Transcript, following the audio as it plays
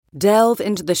Delve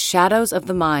into the shadows of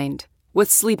the mind with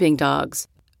Sleeping Dogs,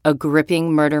 a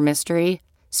gripping murder mystery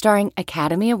starring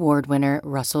Academy Award winner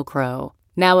Russell Crowe.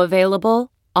 Now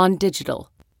available on digital.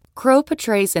 Crowe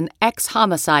portrays an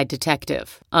ex-homicide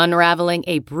detective unraveling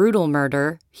a brutal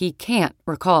murder he can't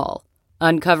recall.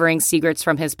 Uncovering secrets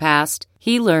from his past,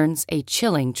 he learns a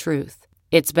chilling truth.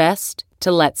 It's best to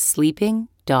let sleeping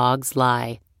dogs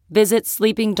lie. Visit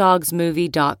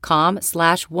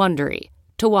sleepingdogsmovie.com/Wondery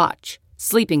to watch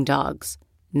Sleeping Dogs,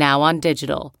 now on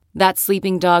digital. That's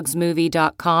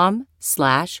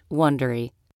sleepingdogsmovie.com/Wondery.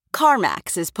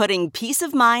 CarMax is putting peace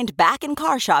of mind back in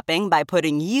car shopping by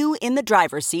putting you in the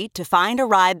driver's seat to find a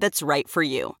ride that's right for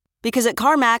you. Because at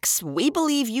CarMax, we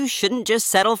believe you shouldn't just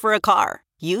settle for a car.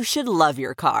 You should love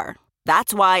your car.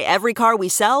 That's why every car we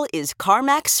sell is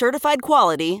CarMax certified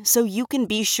quality, so you can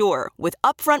be sure with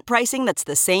upfront pricing that's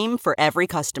the same for every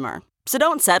customer. So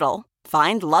don't settle.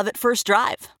 Find love at first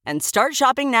drive and start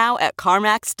shopping now at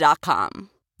CarMax.com.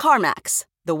 CarMax,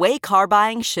 the way car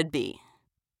buying should be.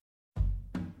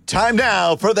 Time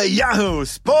now for the Yahoo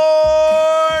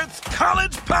Sports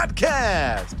College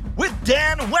Podcast with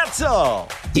Dan Wetzel.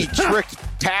 He tricked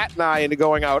Pat and I into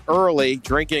going out early,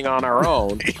 drinking on our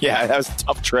own. Yeah, that was a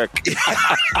tough trick.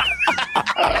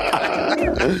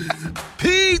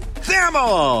 Pete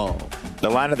Thamel. The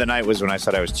line of the night was when I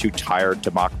said I was too tired to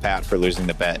mock Pat for losing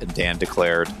the bet, and Dan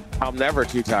declared, I'm never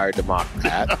too tired to mock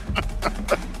Pat.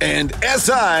 And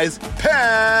SI's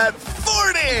Pat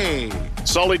Forney.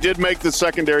 Sully did make the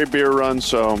secondary beer run,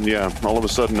 so yeah, all of a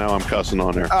sudden now I'm cussing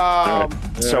on there.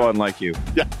 so unlike you.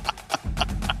 Yeah.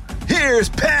 Here's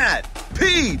Pat,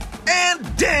 Pete,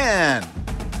 and Dan.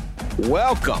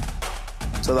 Welcome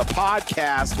to the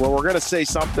podcast where we're going to say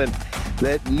something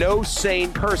that no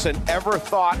sane person ever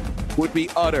thought would be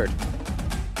uttered.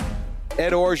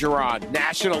 Ed Orgeron,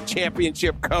 national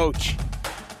championship coach.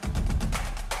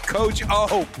 Coach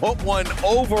O put one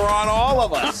over on all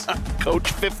of us.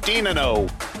 Coach 15-0.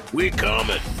 We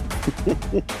coming.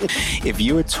 If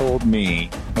you had told me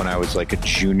when I was like a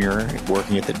junior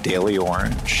working at the Daily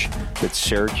Orange that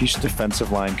Syracuse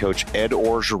defensive line coach Ed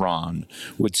Orgeron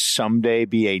would someday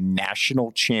be a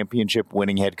national championship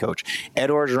winning head coach.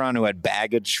 Ed Orgeron, who had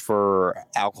baggage for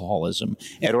alcoholism.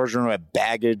 Ed Orgeron, who had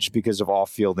baggage because of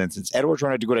off-field incidents. Ed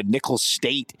Orgeron had to go to Nicholls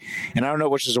State. And I don't know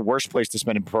which is the worst place to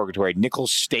spend in purgatory,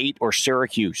 Nicholls State or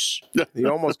Syracuse. He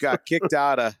almost got kicked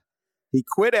out of – he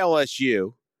quit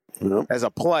LSU. As a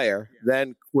player,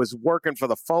 then was working for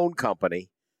the phone company,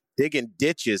 digging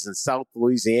ditches in South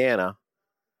Louisiana.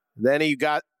 Then he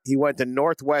went to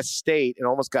Northwest State and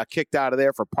almost got kicked out of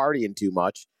there for partying too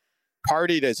much.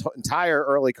 Partied his entire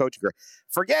early coaching career.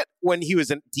 Forget when he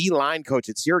was a D-line coach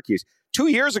at Syracuse. 2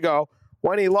 years ago,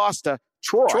 when he lost to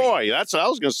Troy. That's what I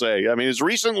was going to say. I mean, as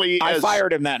recently as... I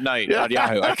fired him that night on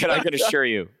Yahoo. I can assure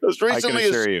you. As recently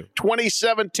as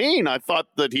 2017, I thought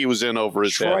that he was in over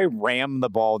his Troy head. rammed the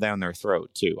ball down their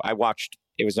throat, too. I watched...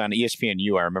 It was on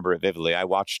ESPNU. I remember it vividly. I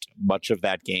watched much of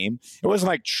that game. It wasn't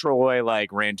like Troy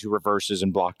ran two reverses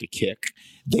and blocked a kick.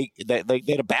 They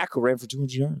had a back who ran for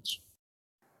 200 yards.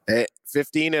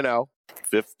 15-0.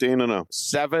 15-0.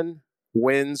 7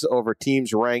 wins over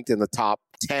teams ranked in the top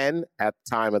 10 at the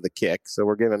time of the kick. So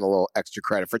we're giving a little extra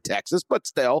credit for Texas, but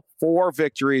still 4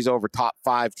 victories over top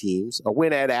 5 teams, a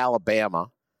win at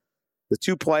Alabama. The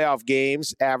 2 playoff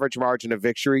games, average margin of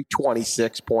victory,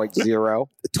 26.0.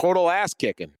 The total ass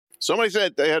kicking. Somebody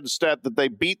said they had a stat that they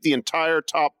beat the entire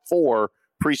top 4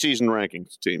 preseason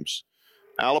rankings teams.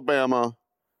 Alabama,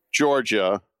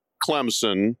 Georgia,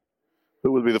 Clemson.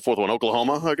 Who would be the 4th one?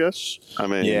 Oklahoma, I guess? I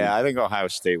mean, yeah, I think Ohio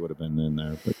State would have been in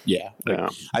there. But yeah.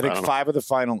 I think 5 of the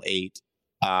final 8.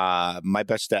 My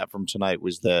best stat from tonight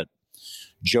was that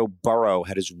Joe Burrow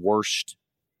had his worst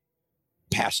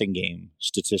passing game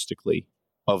statistically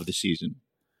of the season.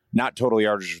 Not total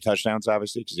yardage or touchdowns,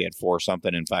 obviously, because he had 4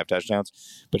 something and 5 touchdowns.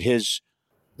 But his...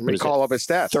 Let me call up his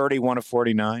stats. 31 of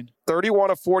 49.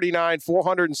 31 of 49,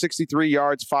 463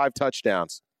 yards, 5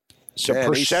 touchdowns. So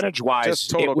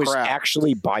percentage-wise, it was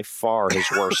actually by far his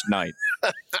worst night.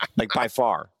 By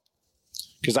far.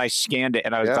 Because I scanned it,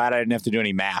 and I was glad I didn't have to do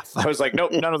any math. I was like,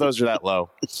 nope, none of those are that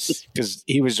low. Because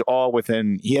he was all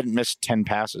within – he hadn't missed 10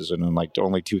 passes in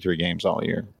only 2-3 games all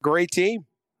year. Great team.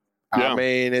 Yeah. I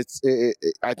mean,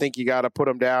 I think you got to put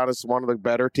them down as one of the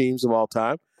better teams of all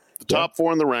time. The top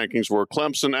 4 in the rankings were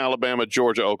Clemson, Alabama,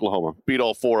 Georgia, Oklahoma. Beat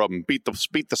all 4 of them. Beat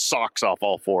the socks off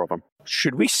all 4 of them.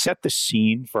 Should we set the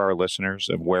scene for our listeners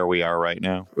of where we are right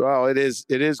now? Well, it is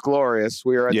glorious.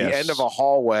 We are at the end of a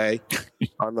hallway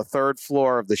on the 3rd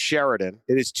floor of the Sheraton.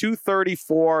 It is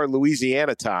 2:34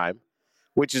 Louisiana time.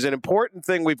 which is an important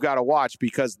thing we've got to watch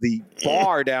because the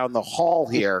bar down the hall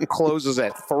here closes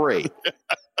at 3.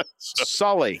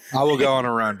 Sully. I will go on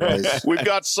a run, boys. We've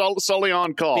got Sully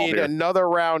on call. Need Here. another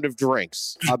round of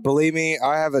drinks. Believe me,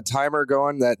 I have a timer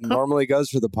going that normally goes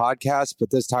for the podcast, but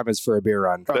this time it's for a beer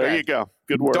run. There you go.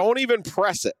 Good work. Don't even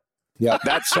press it. Yeah.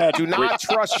 That said, Do not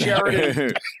trust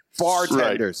Sheridan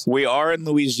bartenders. we are in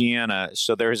Louisiana,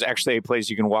 so there's actually a place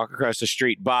you can walk across the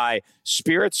street, buy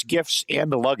spirits, gifts, and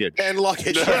luggage. And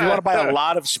luggage. So if you want to buy a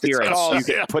lot of spirits, called- you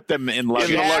can put them in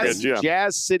luggage. In the luggage, yeah.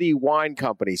 Jazz City Wine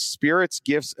Company, spirits,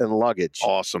 gifts, and luggage.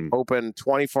 Awesome. Open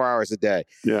 24 hours a day.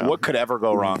 Yeah. What could ever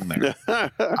go wrong there?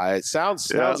 It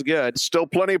sounds good. Still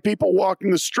plenty of people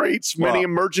walking the streets, many Well,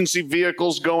 emergency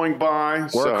vehicles going by.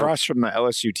 We're across from the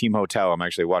LSU team hotel. I'm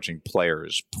actually watching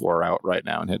players pour out right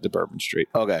now and hit to Bourbon Street.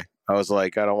 Okay. I was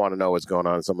like, I don't want to know what's going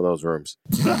on in some of those rooms.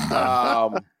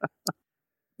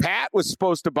 Pat was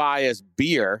supposed to buy us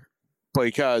beer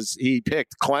because he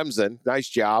picked Clemson. Nice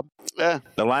job. The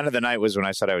line of the night was when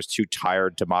I said I was too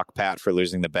tired to mock Pat for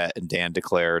losing the bet, and Dan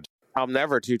declared, I'm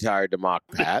never too tired to mock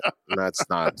Pat. And that's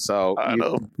not. So I you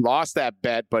know. lost that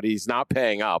bet, but he's not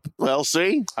paying up. Well,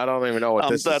 see? I don't even know what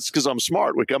this That's is. because I'm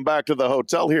smart. We come back to the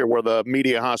hotel here where the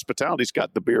media hospitality's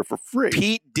got the beer for free.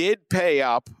 Pete did pay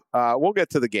up. We'll get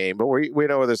to the game, but we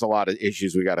know there's a lot of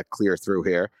issues we got to clear through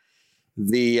here.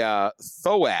 The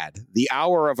THOAD, the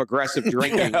hour of aggressive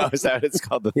drinking. is that what it's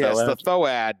called? The Yes, Thoad? the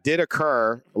THOAD did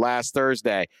occur last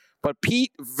Thursday. But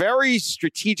Pete, very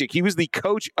strategic. He was the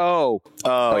coach of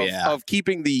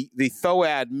keeping the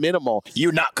THOAD minimal.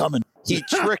 You're not coming. He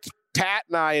tricked Pat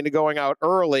and I into going out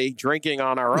early, drinking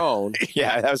on our own.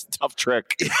 Yeah, that was a tough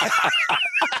trick.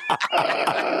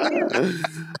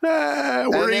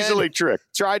 We're easily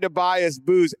tricked. Tried to buy us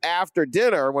booze after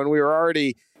dinner when we were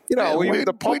already,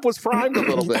 the pump was primed a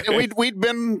little bit. We'd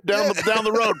been down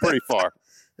the road pretty far.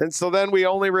 And so then we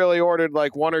only really ordered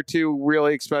like 1 or 2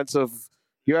 really expensive.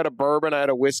 You had a bourbon, I had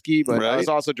a whiskey, but I was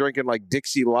also drinking like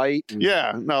Dixie Light.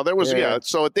 Yeah, no, there was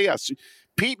So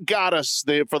Pete got us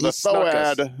for the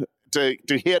THOAD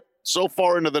to hit so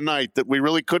far into the night that we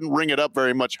really couldn't ring it up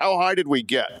very much. How high did we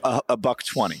get?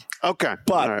 $1.20. Okay,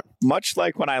 But all right. much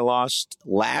like when I lost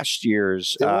last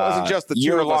year's It wasn't just the two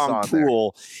of us year-long on there.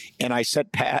 pool, and I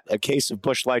sent Pat a case of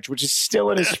Busch Lights, which is still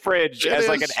in his fridge It as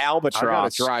like an is. I gotta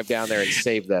albatross. drive down there and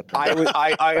save that.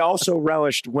 I also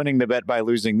relished winning the bet by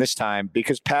losing this time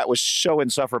because Pat was so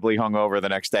insufferably hungover the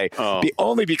next day. Oh.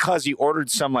 Only because he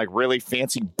ordered some like really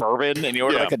fancy bourbon and he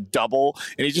ordered like a double,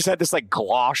 and he just had this like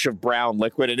glosh of brown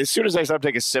liquid. And as soon as I saw him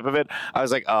take a sip of it, I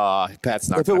was like, Pat's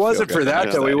not. If it gonna wasn't feel for good the that,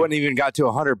 next though, we day. wouldn't even got to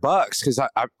 $100 because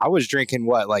I was drinking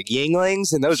like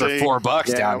Yinglings, and those are See?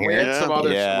 $4 down we here. had some other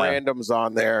Yeah. randoms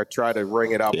on there. Try to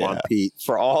ring it up on Pete.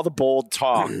 For all the bold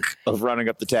talk of running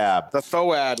up the tab. The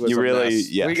THOAD was You a really- mess.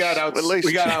 yes. We got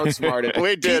outsmarted.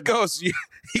 We did.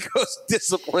 He goes,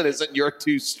 discipline isn't your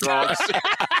too strong.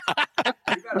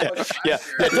 Yeah,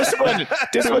 discipline.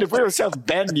 If we're in South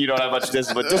Bend, you don't have much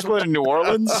discipline. Discipline in New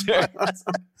Orleans.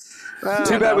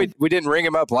 Too bad we didn't ring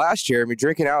him up last year. I mean,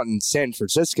 drinking out in San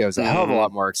Francisco is a hell of a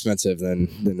lot more expensive than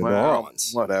New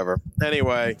Orleans. Whatever.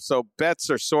 Anyway, so bets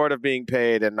are sort of being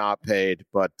paid and not paid,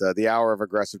 but the hour of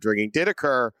aggressive drinking did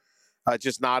occur,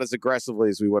 just not as aggressively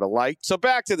as we would have liked. So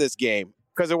back to this game,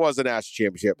 because it was a national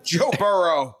championship. Joe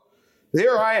Burrow.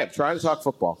 Here I am trying to talk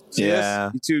football. See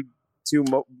Yeah. this? You two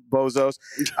bozos.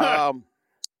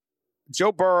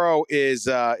 Joe Burrow is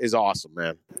awesome,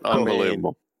 man.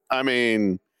 Unbelievable. I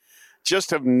mean,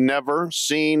 just have never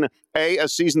seen a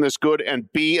season this good,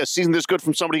 and B, a season this good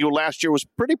from somebody who last year was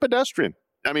pretty pedestrian.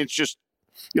 I mean, it's just,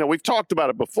 we've talked about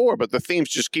it before, but the themes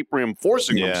just keep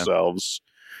reinforcing themselves,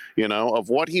 of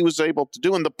what he was able to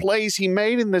do and the plays he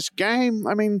made in this game.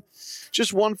 I mean,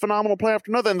 just one phenomenal play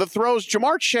after another. And the throws,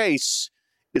 Jamar Chase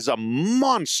is a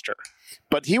monster,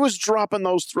 but he was dropping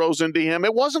those throws into him.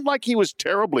 It wasn't like he was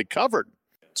terribly covered.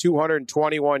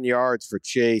 221 yards for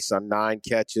Chase on 9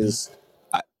 catches.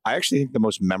 I actually think the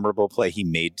most memorable play he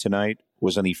made tonight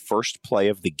was on the first play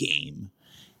of the game,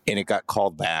 and it got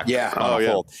called back. Yeah. on a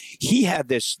hold. He had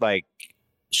this like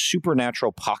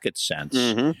supernatural pocket sense.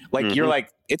 Like you're like,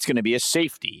 it's going to be a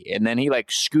safety. And then he like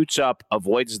scoots up,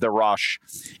 avoids the rush,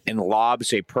 and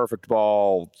lobs a perfect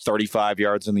ball 35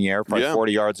 yards in the air, probably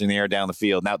 40 yards in the air down the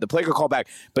field. Now, the play got called back,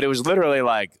 but it was literally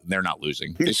like, they're not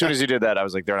losing. As soon as he did that, I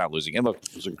was like, they're not losing. And look,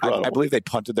 It was incredible. I believe they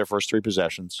punted their first 3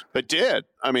 possessions. They did.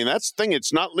 I mean, that's the thing.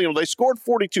 It's not, they scored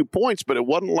 42 points, but it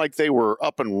wasn't like they were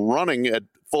up and running at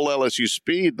full LSU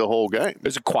speed the whole game. It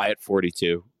was a quiet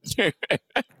 42.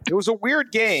 It was a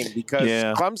weird game because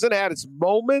Yeah. Clemson had its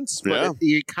moments, but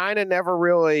you kind of never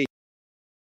really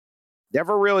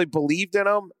Never really believed in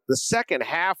them. The second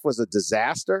half was a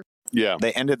disaster. Yeah.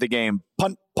 They ended the game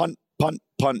punt, punt, punt,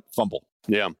 punt, fumble.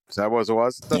 Yeah. Is that what it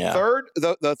was? The third,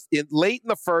 late in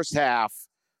the first half,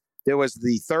 there was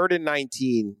the 3rd and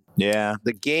 19. Yeah.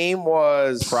 The game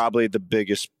was probably the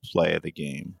biggest play of the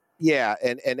game. Yeah,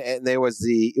 and it was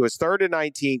 3rd and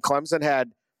 19. Clemson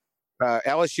had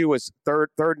LSU was third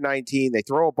and 19. They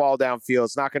throw a ball downfield.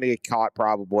 It's not going to get caught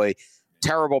probably.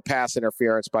 Terrible pass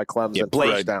interference by Clemson. Yeah,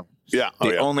 Blake, touchdown. Yeah.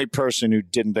 The only person who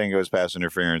didn't think it was pass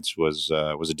interference was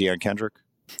it Deion Kendrick?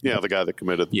 Yeah, the guy that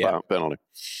committed the penalty.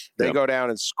 They go down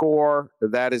and score.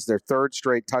 That is their 3rd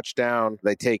straight touchdown.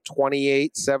 They take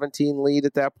 28-17 lead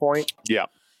at that point. Yeah.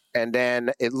 And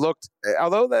then it looked,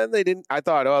 although then they didn't, I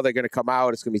thought, they're going to come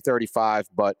out. It's going to be 35.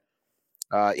 But,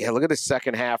 look at the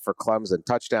second half for Clemson.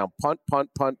 Touchdown, punt,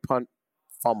 punt, punt, punt,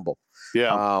 fumble.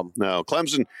 Yeah. No,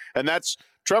 Clemson. And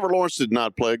Trevor Lawrence did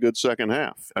not play a good second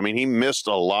half. I mean, he missed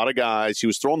a lot of guys. He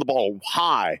was throwing the ball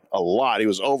high a lot. He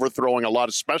was overthrowing a lot,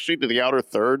 especially to the outer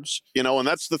thirds. And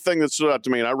that's the thing that stood out to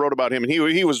me. And I wrote about him, and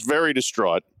he was very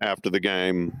distraught after the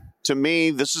game. To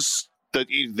me, this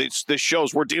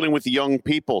shows we're dealing with young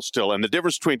people still. And the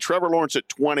difference between Trevor Lawrence at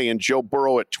 20 and Joe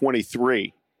Burrow at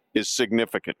 23 is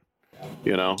significant.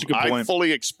 I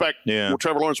fully expect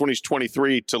Trevor Lawrence when he's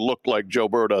 23 to look like Joe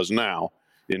Burrow does now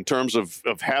in terms of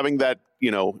having that,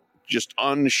 just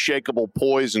unshakable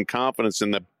poise and confidence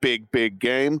in the big, big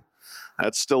game.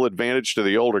 That's still advantage to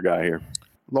the older guy here.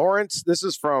 Lawrence, this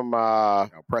is from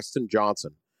Preston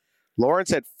Johnson.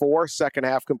 Lawrence had 4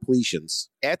 second-half completions.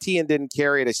 Etienne didn't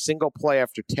carry it a single play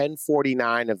after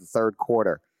 10:49 of the third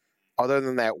quarter, other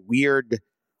than that weird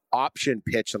option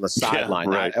pitch on the sideline.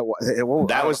 Right.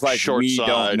 That was like short we side.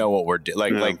 don't know what we're doing.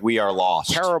 Like we are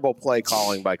lost. Terrible play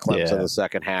calling by Clemson in the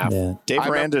second half. Yeah. Dave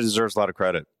Aranda deserves a lot of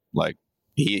credit. Like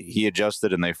he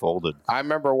adjusted and they folded. I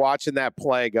remember watching that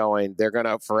play going, they're going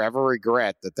to forever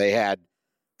regret that they had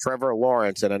Trevor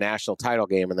Lawrence in a national title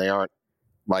game and they aren't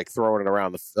throwing it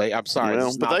around I'm sorry, this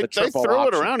is not the triple they threw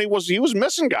option. it around. He was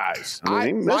missing guys.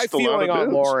 My feeling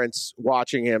on Lawrence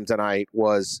watching him tonight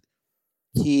was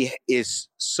he is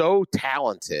so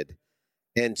talented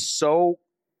and so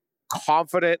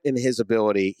confident in his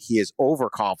ability. He is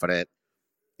overconfident,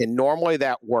 and normally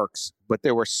that works. But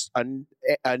there were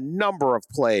a number of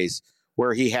plays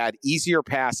where he had easier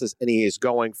passes, and he is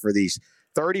going for these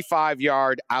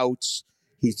 35-yard outs.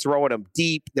 He's throwing them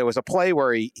deep. There was a play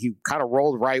where he kind of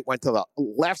rolled right, went to the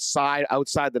left side,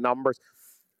 outside the numbers.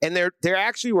 And they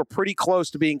actually were pretty close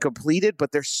to being completed,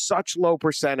 but they're such low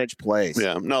percentage plays.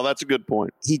 Yeah, no, that's a good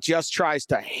point. He just tries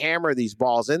to hammer these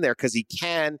balls in there because he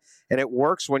can, and it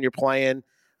works when you're playing,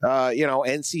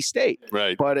 NC State.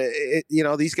 Right. But,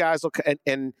 these guys will –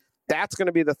 and that's going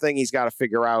to be the thing he's got to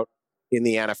figure out in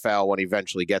the NFL when he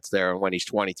eventually gets there and when he's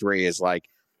 23 is I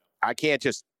can't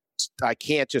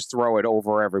just throw it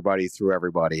over everybody, through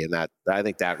everybody. And I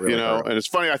think that really hurt. And it's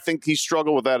funny. I think he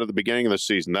struggled with that at the beginning of the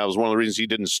season. That was one of the reasons he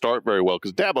didn't start very well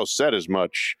because Dabo said as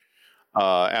much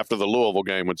after the Louisville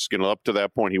game. Up to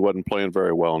that point, he wasn't playing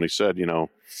very well. And he said, he's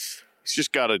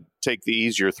just got to take the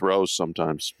easier throws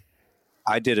sometimes.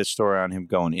 I did a story on him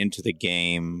going into the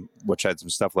game, which had some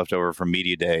stuff left over from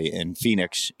Media Day in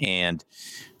Phoenix. And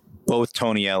both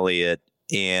Tony Elliott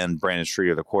and Brandon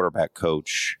Streeter, the quarterback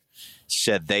coach,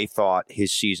 said they thought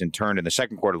his season turned in the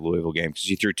second quarter of the Louisville game because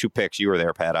he threw 2 picks. You were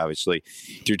there, Pat, obviously.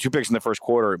 He threw 2 picks in the first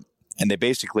quarter, and they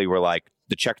basically were like,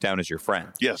 the check down is your friend.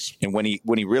 Yes. And when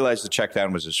he realized the check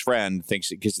down was his friend,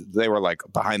 because they were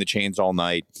behind the chains all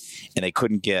night and they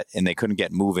couldn't get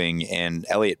moving. And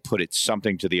Elliott put it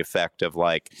something to the effect of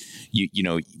we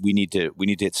need to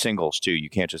hit singles too. You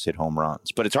can't just hit home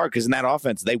runs. But it's hard because in that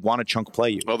offense they want to chunk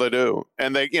play you. Well, they do,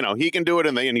 and he can do it,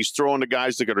 and he's throwing to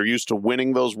guys that are used to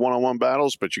winning those one-on-one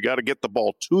battles. But you got to get the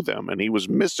ball to them, and he was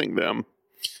missing them.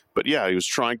 But yeah, he was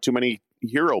trying too many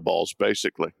hero balls,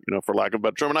 basically, for lack of a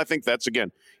better term. And I think that's,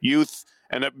 again, youth,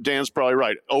 and Dan's probably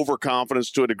right, overconfidence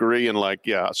to a degree, and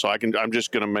so I'm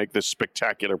just going to make this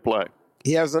spectacular play.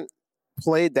 He hasn't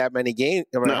played that many games.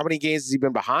 How many games has he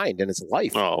been behind in his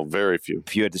life? Oh, very few.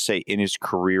 If you had to say in his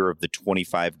career of the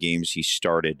 25 games he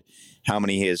started, how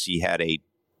many has he had a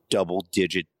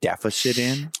double-digit deficit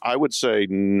in? I would say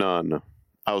none.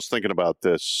 I was thinking about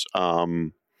this.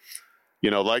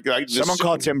 Someone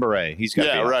called Tim Beret. He's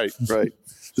got right.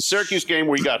 The Syracuse game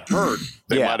where he got hurt,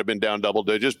 they might have been down double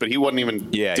digits, but he wasn't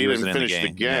even. Yeah, he didn't finish the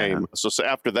game. Yeah. So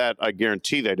after that, I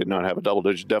guarantee they did not have a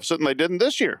double-digit deficit, and they didn't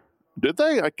this year. Did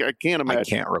they? I can't imagine. I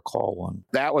can't recall one.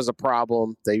 That was a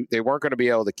problem. They weren't going to be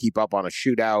able to keep up on a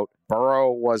shootout.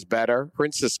 Burrow was better.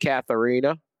 Princess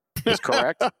Katharina is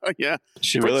correct. Yeah.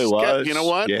 She really was. You know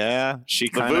what? Yeah. The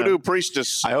voodoo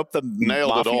priestess. I hope the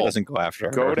nailed it mafia all. doesn't go after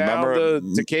her. Go down to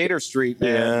Decatur Street,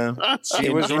 man. Yeah. She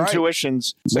was right.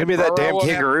 Intuitions. Maybe that damn Burrow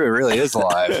kangaroo really is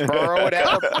alive. Burrow would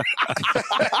have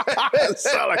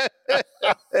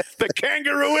The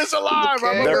kangaroo is alive.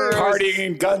 They're partying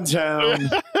in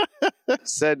Guntown.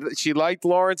 said she liked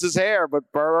Lawrence's hair, but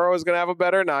Burrow was going to have a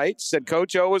better night. She said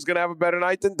Coach O was going to have a better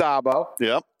night than Dabo.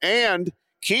 Yep. And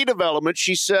key development,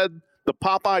 she said the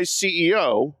Popeyes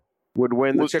CEO Would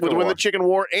win the chicken war. chicken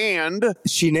war, and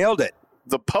She nailed it.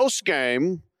 the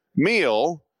post-game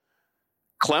meal,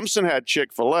 Clemson had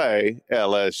Chick-fil-A,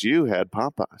 LSU had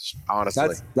Popeyes.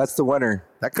 Honestly, That's the winner.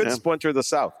 that could Yeah. splinter the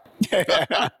South.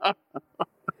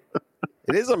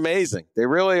 It is amazing. They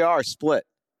really are split.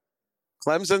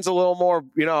 Clemson's a little more,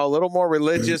 a little more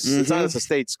religious. It's not as a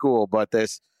state school, but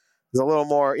there's a little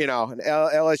more, and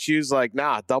LSU's like,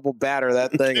 nah, double batter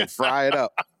that thing and fry it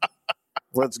up.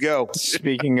 Let's go.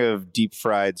 Speaking of deep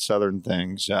fried Southern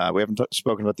things, we haven't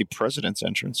spoken about the president's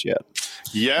entrance yet,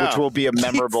 Yeah. which will be a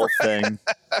memorable thing.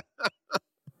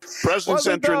 President's Well,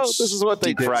 they entrance. know. This is what they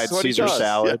Deep do. fried This is what he Caesar does.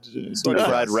 salad, what deep he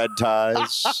fried does. red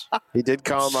ties, He did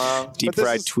come. deep but this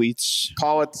fried is tweets,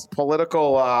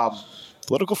 political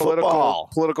football.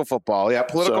 Political football. Yeah,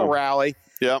 political So, rally.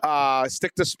 Yep.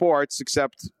 Stick to sports,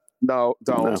 except don't.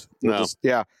 No.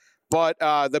 Yeah. But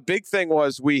the big thing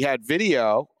was we had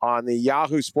video on the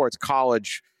Yahoo Sports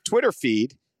College Twitter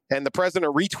feed, and the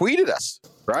president retweeted us.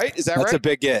 Right? Is that That's right? a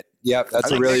big get. Yep, I that's a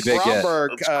think really Nick big get.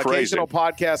 Bromberg, That's crazy. occasional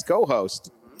podcast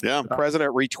co-host. Yeah. The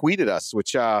president retweeted us,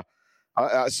 which so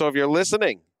if you're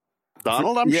listening,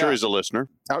 Donald, I'm Yeah. sure he's a listener.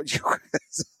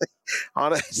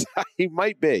 honest, he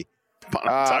might be.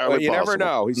 Entirely But you never possible.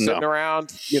 know. He's No. sitting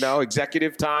around,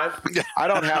 executive time. I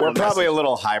don't have. We're a probably message. a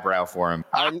little highbrow for him.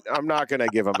 I'm not going to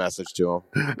give a message to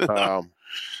him.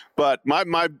 But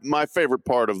my favorite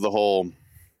part of the whole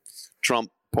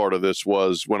Trump part of this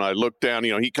was when I looked down,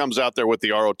 he comes out there with the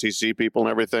ROTC people and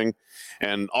everything,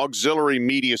 and auxiliary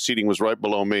media seating was right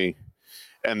below me.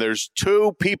 And there's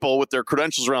two people with their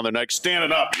credentials around their neck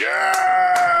standing up.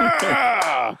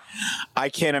 Yeah! I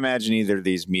can't imagine either of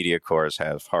these media corps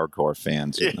have hardcore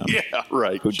fans in them Yeah,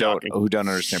 right. who Shocking. don't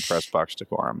understand press box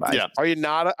decorum. Yeah. Are you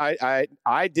not?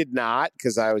 I did not,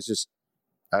 because I was just.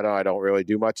 I don't really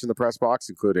do much in the press box,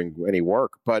 including any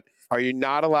work. But are you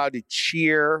not allowed to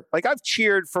cheer? Like, I've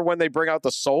cheered for when they bring out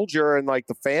the soldier and like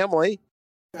the family.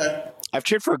 I've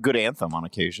cheered for a good anthem on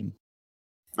occasion.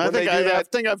 I When think they do I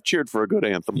that- think I've cheered for a good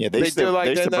anthem. Yeah, They used to do like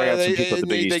they used to bring out some people at the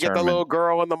Big they East get the tournament. little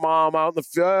girl and the mom out in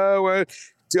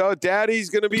the Daddy's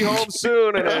gonna be home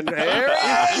soon, and then there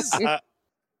he is.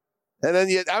 And then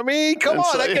come And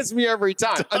on, so- that gets me every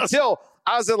time. Until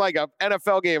I was at like an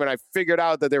NFL game and I figured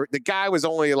out that the guy was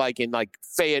only like in like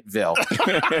Fayetteville,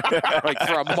 like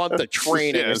for a month of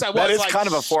training. Yeah, So I That was is like, kind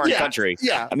of a foreign yeah, country.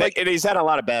 Yeah, And, like and he's had a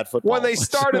lot of bad football. when they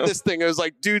started this thing, it was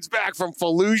like dudes back from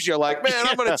Fallujah. Like, man,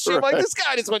 I'm gonna cheer. Like, this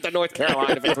guy just went to North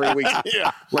Carolina for 3 weeks,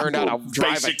 Yeah. learned how to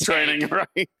drive Basic a training,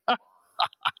 right?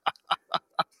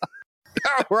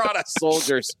 We're out of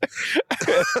soldiers.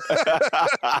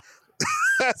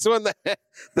 That's when the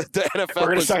NFL We're going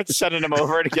to was. start sending him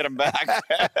over to get him back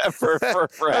for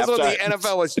That's when the halftime.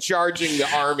 NFL was charging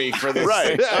the army for this.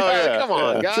 Right. Oh, yeah. Come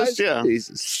on, Yeah. guys. Just, yeah.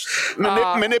 Jesus.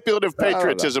 Manipulative I don't know.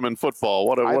 patriotism in football.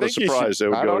 What a I think you surprise should- they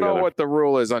would I go don't know together. what the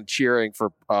rule is on cheering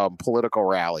for political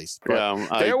rallies. But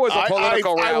Yeah, there was a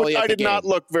political rally I at the did not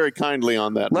game. look very kindly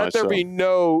on that Let there myself. be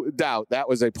no doubt that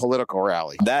was a political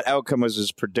rally. That outcome was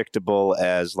as predictable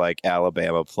as like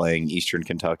Alabama playing Eastern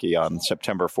Kentucky on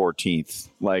September 14th.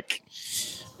 Like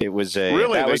it was a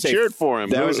Really? that They was cheered a, for him.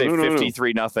 That was a Who knew?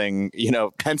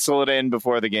 53-0. Pencil it in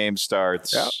before the game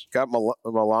starts. Yeah, got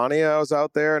Melania was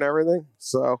out there and everything.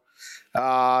 So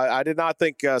I did not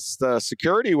think the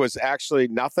security was actually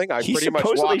nothing. I He pretty much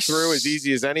supposedly walked through as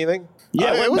easy as anything.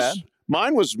 Yeah, it it was was.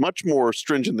 Mine was much more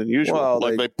stringent than usual. Well,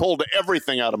 like they- they pulled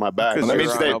everything out of my bag. Because that you're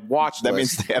means on they- a watch That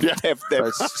list. means they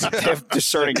have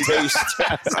discerning taste.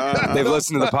 They've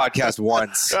listened to the podcast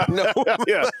once. No.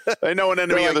 yeah, they know an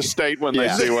enemy of the state when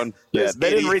Yeah. they see one. Yeah,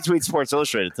 they didn't retweet Sports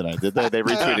Illustrated tonight, did they? They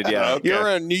retweeted, yeah. Okay. You're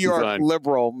a New York Fine.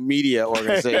 liberal media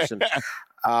organization.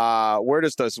 Where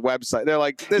does this website? They're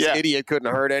like, this Yeah. idiot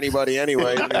couldn't hurt anybody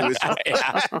anyway. He was-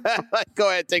 like, go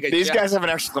ahead, take a These check. guys have an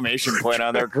exclamation point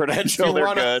on their credential. You They're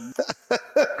run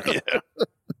good.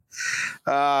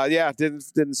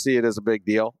 Didn't see it as a big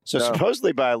deal. So No.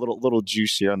 supposedly by a little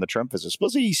juice here on the Trump visit,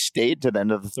 supposedly he stayed to the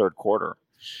end of the third quarter.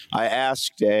 I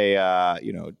asked a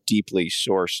deeply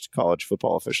sourced college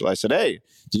football official. I said, "Hey,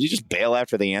 did he just bail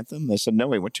after the anthem?" They said,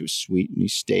 "No, he went to his suite and he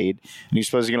stayed, and he's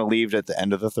supposed to going to leave at the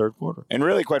end of the third quarter." And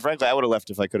really, quite frankly, I would have left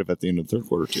if I could have at the end of the third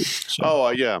quarter too.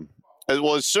 So. Yeah.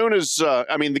 Well, as soon as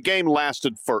the game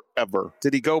lasted forever.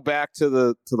 Did he go back to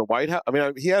the White House? I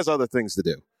mean, he has other things to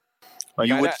do. Like,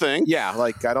 you would think. Yeah,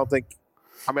 like I don't think.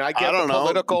 I mean, I get the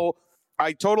political.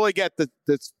 I totally get the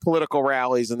political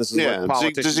rallies, and this is what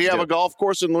politicians does he have do. A golf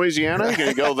course in Louisiana? Can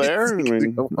he go there? I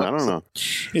don't know.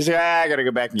 He's like, I got to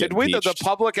go back and Did the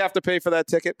public have to pay for that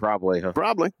ticket? Probably, huh?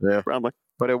 Probably. Yeah. Probably.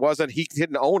 But it wasn't. He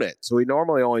didn't own it, so he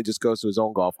normally only just goes to his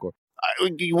own golf course.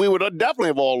 We would definitely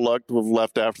have all loved to have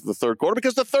left after the third quarter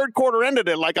because the third quarter ended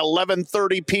at like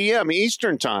 11:30 p.m.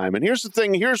 Eastern time. And here's the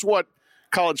thing. Here's what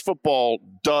college football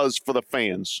does for the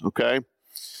fans, okay?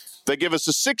 They give us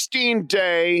a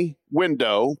 16-day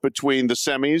window between the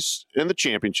semis and the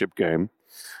championship game.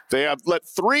 They have let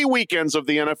 3 weekends of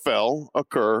the NFL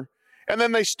occur, and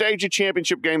then they stage a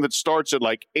championship game that starts at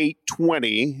like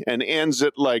 8:20 and ends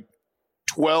at like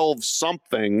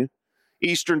 12-something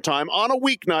Eastern time on a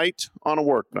weeknight, on a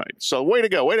work night. So way to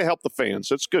go. Way to help the fans.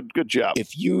 That's good job.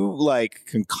 If you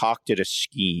concocted a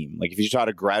scheme, like if you taught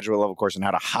a graduate level course on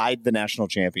how to hide the national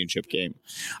championship game,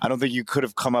 I don't think you could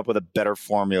have come up with a better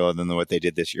formula than what they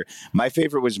did this year. My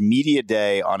favorite was media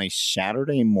day on a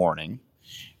Saturday morning,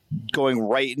 going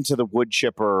right into the wood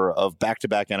chipper of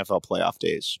back-to-back NFL playoff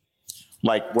days.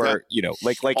 Like where,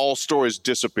 like all stories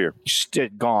disappear.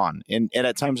 Gone. And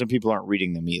at times when people aren't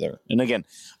reading them either. And again,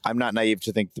 I'm not naive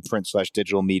to think the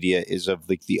print/digital media is of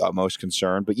the utmost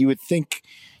concern, but you would think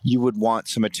you would want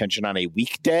some attention on a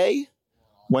weekday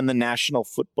when the National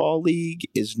Football League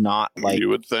is not like... You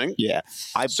would think. Yeah.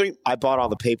 I bought all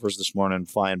the papers this morning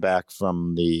flying back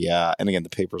from the... and again, the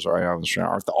papers aren't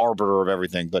the arbiter of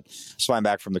everything, but flying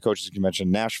back from the coaches convention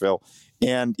in Nashville.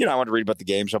 And, I wanted to read about the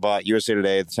games. I bought USA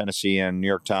Today, the Tennessean, New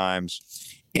York Times,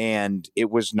 and it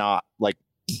was not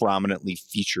prominently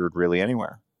featured really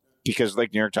anywhere because New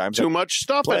York Times. Too much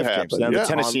stuff that happened. Now, the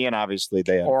Tennessean, obviously,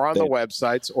 they or on the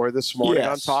websites or this morning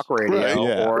on Talk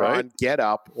Radio or on Get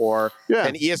Up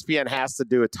and ESPN has to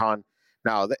do a ton.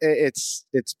 Now, it's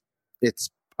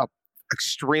a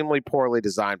extremely poorly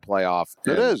designed playoff.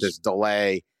 It is. This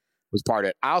delay was part of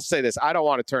it. I'll say this. I don't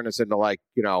want to turn this into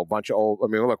a bunch of old. I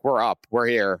mean, look, we're up. We're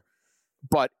here.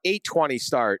 But 8:20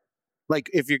 start.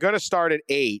 If you're going to start at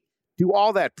 8, do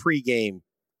all that pregame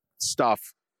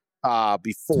stuff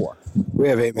before. We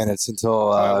have 8 minutes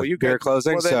until beer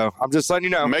closing, so I'm just letting you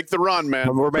know. Make the run,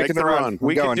 man. We're making the run.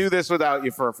 We can do this without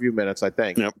you for a few minutes, I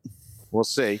think. Yep. We'll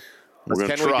see. Can we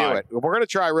do it? We're going to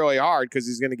try really hard because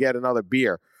he's going to get another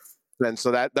beer. And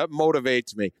so that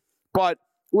motivates me. But,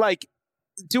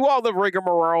 do all the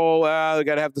rigmarole. They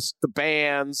got to have the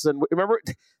bands. And remember,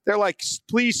 they're like,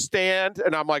 please stand.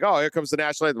 And I'm like, oh, here comes the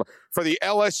national anthem for the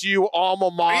LSU alma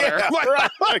mater. Yeah,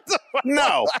 right.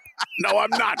 No, I'm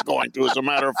not going to, as a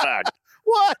matter of fact.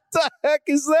 What the heck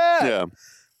is that? Yeah.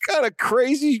 Kind of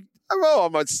crazy.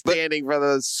 I'm not standing for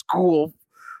the school.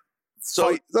 So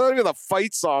it's not even a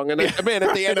fight song. And at the end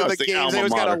of the game, they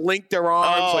always got to link their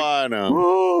arms. Oh, I know.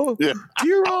 Oh, yeah.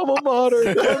 Dear alma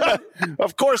mater.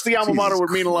 Of course, the alma mater would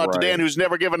mean a lot to Dan, who's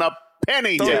never given up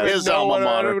penny to his alma mater.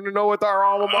 I don't even know what our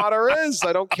alma mater is.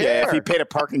 I don't care. Yeah, if he paid a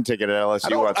parking ticket at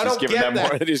LSU once, he's giving them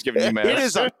more than he's giving you, man. It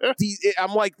is I'm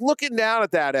looking down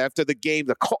at that after the game.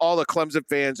 All the Clemson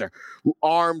fans are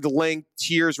armed, linked,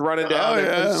 tears running down.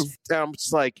 I'm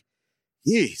just like,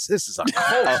 jeez, this is a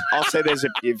cult. I'll say this: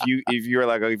 if you were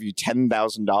like, I'll give you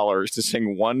 $10,000 to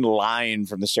sing one line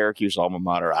from the Syracuse alma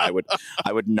mater, I would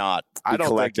not be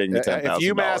collecting the $10,000.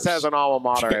 If UMass has an alma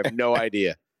mater, I have no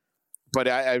idea. But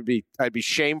I'd be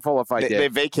shameful if I did. They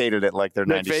vacated it like their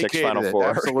 '96 Final Four.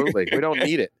 Absolutely, we don't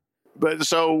need it. But it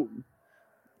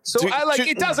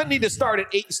doesn't need to start at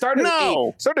 8. Start at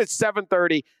 8. Start at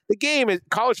 7:30. The game is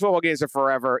college football games are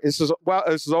forever. This is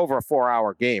over a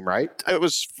 4-hour game, right? It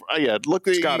was look,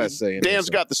 Dan's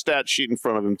got the stat sheet in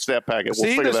front of him, stat packet.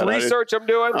 See this research I'm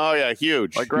doing? Oh yeah,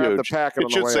 huge. I grabbed the packet.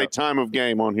 It should say time of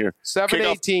game on here.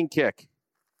 7:18 kick.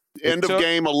 End of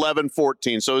game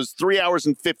 11:14. So it's 3 hours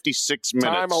and 56 minutes.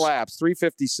 Time elapsed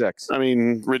 3:56. I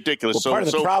mean, ridiculous. Well, part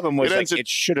of the problem was it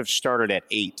should have started at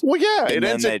 8. Well, yeah, and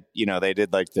then they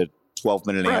did the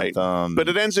 12-minute anthem. But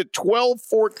it ends at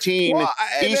 12:14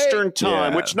 Eastern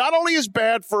time, which not only is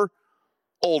bad for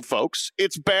old folks,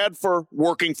 it's bad for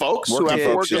working folks who have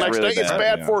to work the next day. It's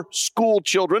bad for school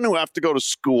children who have to go to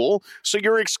school. So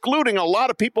you're excluding a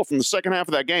lot of people from the second half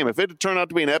of that game. If it had turned out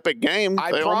to be an epic game,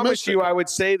 I promise you, I would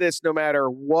say this no matter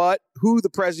who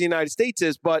the president of the United States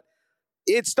is, but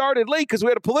it started late because we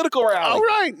had a political rally. Oh,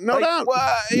 right. No like, doubt.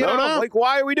 You No know, doubt. like,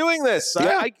 why are we doing this?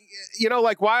 Yeah.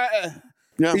 Why?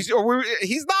 Yeah.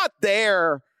 He's not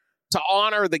there to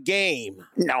honor the game.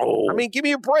 No. I mean, give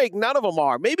me a break. None of them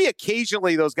are. Maybe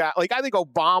occasionally those guys. Like, I think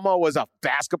Obama was a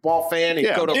basketball fan.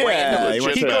 He'd go to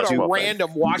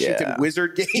random Washington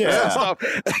Wizard games and stuff.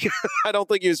 I don't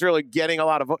think he was really getting a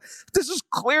lot of votes. This is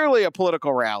clearly a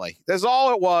political rally. That's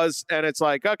all it was. And it's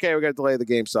like, okay, we're going to delay the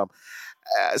game some.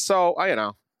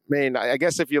 I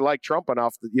guess if you like Trump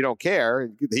enough that you don't care,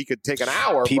 he could take an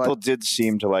hour. People did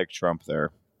seem to like Trump there.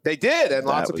 They did, and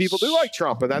lots of people do like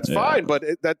Trump, and that's fine, but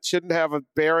that shouldn't have a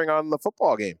bearing on the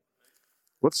football game.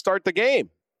 Let's start the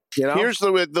game. Here's the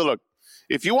look.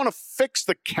 If you want to fix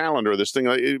the calendar of this thing,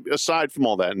 aside from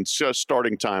all that, and it's just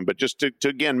starting time, but just to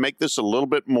again, make this a little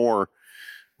bit more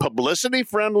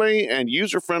publicity-friendly and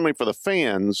user-friendly for the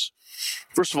fans,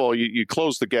 first of all, you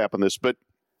close the gap on this, but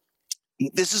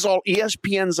this is all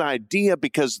ESPN's idea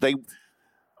because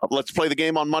let's play the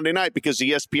game on Monday night because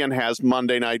ESPN has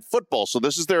Monday Night Football. So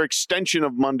this is their extension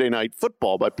of Monday Night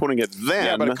Football by putting it then.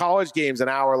 Yeah, but a college game's an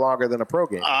hour longer than a pro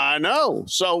game. I know.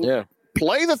 So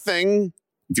play the thing.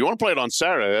 If you want to play it on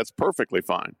Saturday, that's perfectly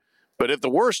fine. But at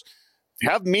the worst,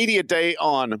 have media day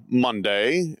on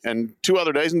Monday and 2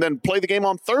 other days, and then play the game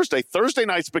on Thursday. Thursday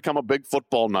nights become a big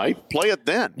football night. Play it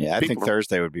then. Yeah, I think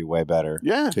Thursday would be way better.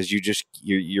 Yeah, because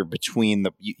you're between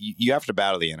you have to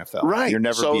battle the NFL. Right, you're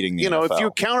never beating the NFL. If you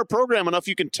counter program enough,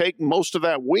 you can take most of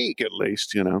that week at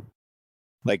least.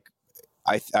 Like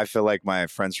I feel like my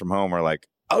friends from home are like,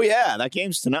 oh yeah, that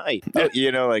game's tonight.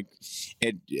 The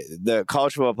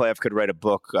college football playoff could write a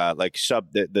book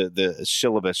the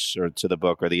syllabus or to the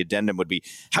book or the addendum would be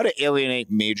how to alienate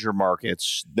major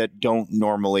markets that don't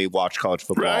normally watch college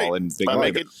football. Right. And big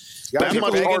market. You're begging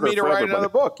me to write another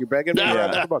book. You're begging me to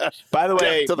write another book. By the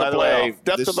way,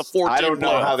 Death to the 14th I don't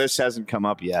know playoff. how this hasn't come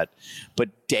up yet, but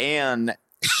Dan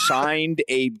signed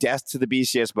a Death to the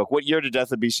BCS book. What year did Death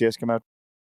to the BCS come out?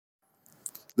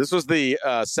 This was the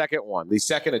second one, the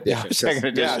second edition. Yeah, second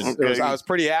edition. Yes, I was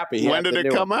pretty happy. When did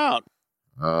it come out?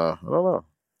 I don't know.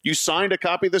 You signed a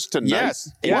copy of this tonight?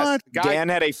 Yes. What? Dan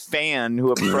had a fan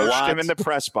who approached him in the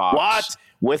press box. What?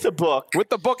 With a book. With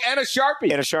the book and a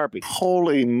Sharpie.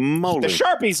 Holy moly. The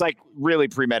Sharpie's like really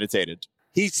premeditated.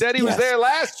 He said he was there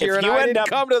last year, and I didn't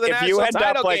come to the national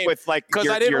title game because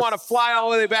I didn't want to fly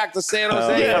all the way back to San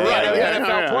Jose.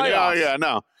 NFL playoffs. Yeah,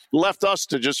 no. Left us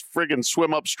to just friggin'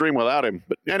 swim upstream without him.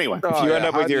 But anyway. If you end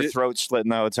up with your throat slit in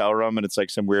the hotel room and it's like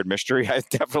some weird mystery, I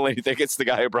definitely think it's the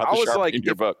guy who brought the Sharpie in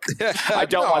your book. I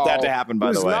don't want that to happen,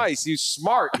 by the way. He was nice. He's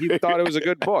smart. He thought it was a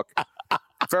good book.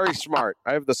 Very smart.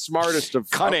 I have the smartest of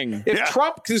cunning. If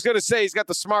Trump is going to say he's got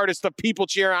the smartest of people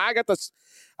cheering, I got this.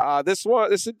 This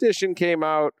edition came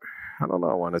out. I don't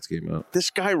know when it came out. This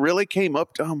guy really came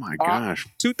up to, oh my gosh.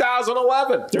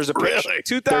 2011. There's a picture. Really?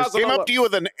 2011. Came up to you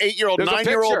with an 8-year-old,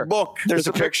 9-year-old book. There's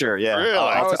a picture, yeah. Really?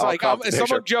 I was like,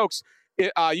 someone jokes, you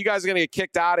guys are going to get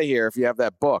kicked out of here if you have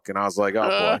that book. And I was like, oh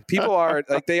boy. People are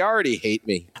like, they already hate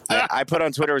me. I put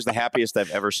on Twitter, it was the happiest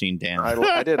I've ever seen Dan.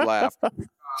 I did laugh.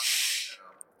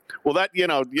 Well, that,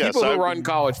 yes. People who run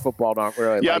college football don't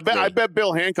really like me. I bet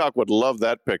Bill Hancock would love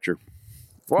that picture.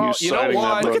 Well, you know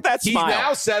what? Look at that smile. He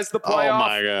now says the playoff. Oh,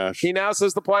 my gosh. He now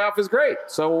says the playoff is great.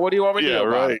 So what do you want me to do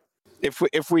about it?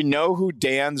 If we know who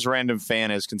Dan's random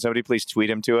fan is, can somebody please tweet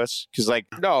him to us? Because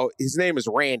no, his name is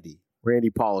Randy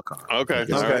Policar. Okay.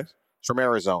 From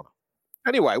Arizona.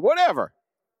 Anyway, whatever.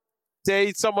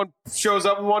 Say someone shows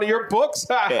up with one of your books.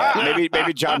 maybe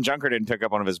John Junker didn't pick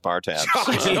up one of his bar tabs.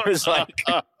 He was like,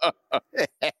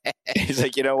 he's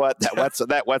like, you know what?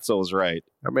 That Wetzel was right.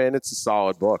 I mean, it's a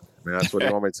solid book. I mean, that's what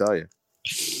you want me to tell you.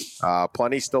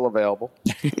 Plenty still available.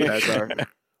 As are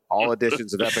all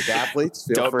editions of Epic Athletes.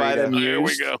 Don't buy them used. Here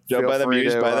we go. Don't buy them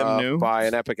used. Buy them new. Buy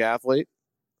an Epic Athlete.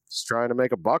 Just trying to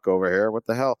make a buck over here. What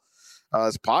the hell?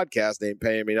 This podcast ain't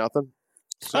paying me nothing.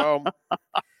 So,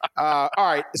 all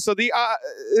right. So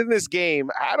in this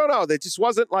game, I don't know. There just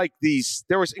wasn't like these.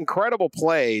 There was incredible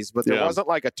plays, but there wasn't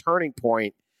like a turning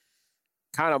point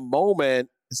kind of moment.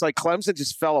 It's like Clemson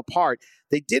just fell apart.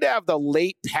 They did have the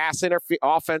late pass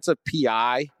offensive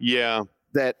PI. Yeah.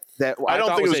 That I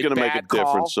don't think it was going to make a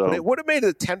difference. So but it would have made it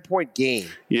a 10-point game.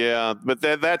 Yeah, but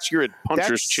that's your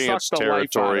puncher's chance territory.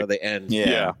 The life out of the end.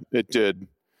 Yeah, it did.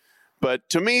 But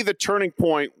to me, the turning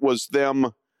point was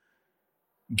them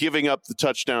giving up the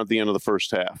touchdown at the end of the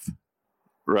first half,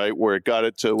 right? Where it got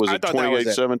it to, was it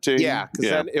 28-17? Yeah, because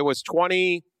then it was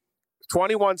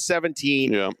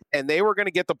 21-17, and they were going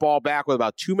to get the ball back with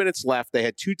about 2 minutes left. They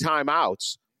had 2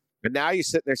 timeouts, and now you're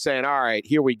sitting there saying, all right,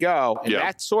 here we go. And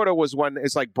that sort of was when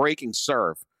it's like breaking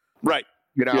serve. Right.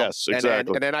 You know, Yes,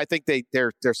 exactly. And then I think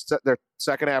their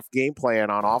second half game plan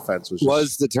on offense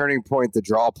Was the turning point the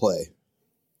draw play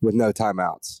with no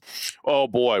timeouts? Oh,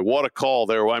 boy, what a call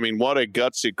there. I mean, what a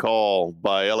gutsy call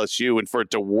by LSU. And for it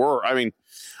to work, I mean,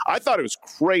 I thought it was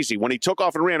crazy when he took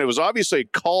off and ran. It was obviously a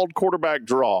called quarterback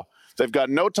draw. They've got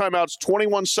no timeouts,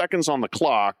 21 seconds on the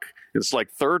clock. It's like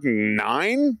 3rd and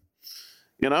 9,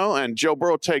 you know, and Joe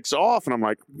Burrow takes off. And I'm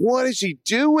like, what is he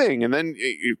doing? And then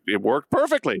it worked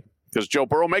perfectly because Joe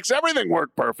Burrow makes everything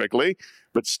work perfectly.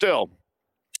 But still,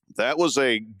 that was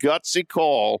a gutsy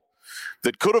call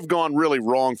that could have gone really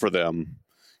wrong for them,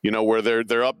 you know, where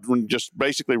they're up just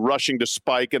basically rushing to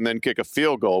spike and then kick a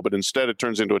field goal. But instead it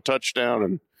turns into a touchdown,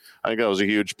 and I think that was a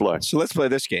huge play. So let's play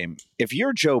this game. If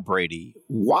you're Joe Brady,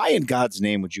 why in God's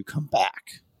name would you come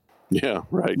back? Yeah,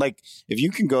 right. Like, if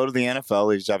you can go to the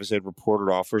NFL, he's obviously had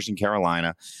reported offers in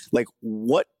Carolina. Like,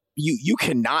 what you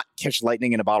cannot catch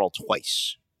lightning in a bottle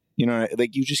twice. You know,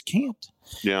 like, you just can't.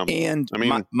 Yeah. And I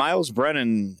mean, Miles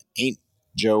Brennan ain't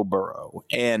Joe Burrow.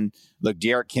 And look,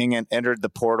 Derek King entered the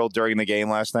portal during the game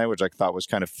last night, which I thought was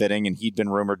kind of fitting, and he'd been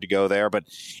rumored to go there. But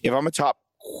if I'm a top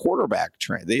quarterback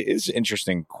train, it's an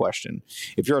interesting question.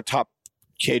 If you're a top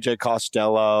KJ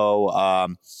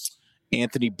Costello,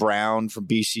 Anthony Brown from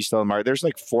BC still in the market, there's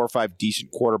like 4 or 5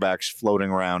 decent quarterbacks floating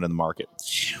around in the market.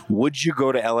 Would you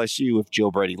go to LSU if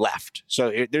Joe Brady left? So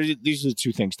these are the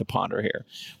two things to ponder here.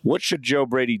 What should Joe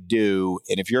Brady do?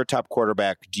 And if you're a top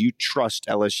quarterback, do you trust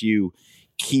LSU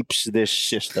keeps this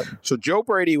system? So Joe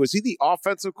Brady, was he the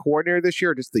offensive coordinator this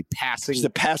year or just the passing? He's the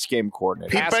pass game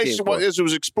coordinator. he basically, as it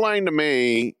was explained to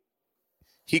me,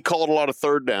 he called a lot of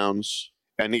third downs,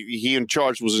 and he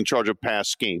was in charge of pass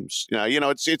schemes. You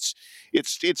know,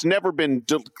 it's never been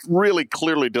really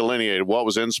clearly delineated what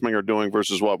was Ensminger doing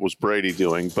versus what was Brady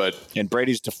doing. And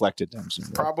Brady's deflected them.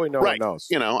 Probably no one knows.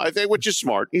 You know, I think, which is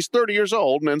smart. He's 30 years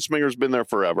old, and Ensminger's been there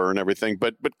forever and everything.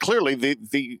 But clearly,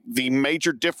 the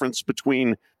major difference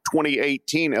between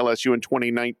 2018 LSU and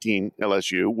 2019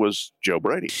 LSU was Joe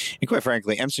Brady. And quite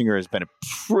frankly, Ensminger has been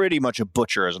pretty much a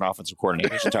butcher as an offensive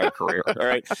coordinator his entire career. All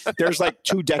right. There's like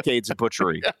 2 decades of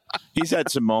butchery. He's had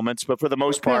some moments, but for the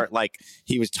most part, like,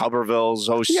 he was Tuberville's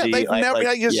OC. Yeah,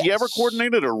 has he ever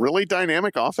coordinated a really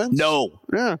dynamic offense? No.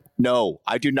 Yeah. No.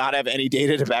 I do not have any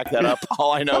data to back that up.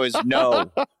 All I know is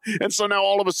no. And so now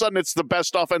all of a sudden it's the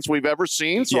best offense we've ever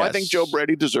seen. So I think Joe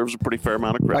Brady deserves a pretty fair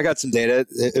amount of credit. I got some data.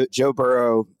 Joe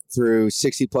Burrow threw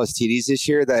 60 plus TDs this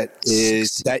year.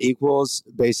 That equals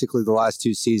basically the last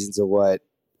 2 seasons of what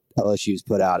LSU's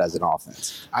put out as an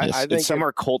offense. I think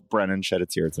somewhere Colt Brennan shed a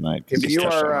tear tonight. If you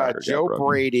are Joe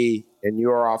Brady and you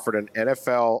are offered an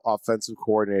NFL offensive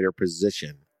coordinator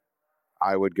position,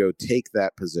 I would go take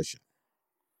that position.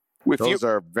 Those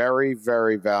are very,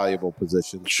 very valuable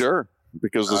positions. Sure,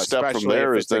 because the step from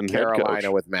there is then Carolina head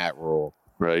coach. with Matt Rule.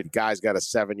 Right. The guy's got a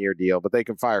 7-year deal, but they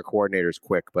can fire coordinators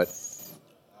quick. But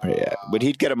but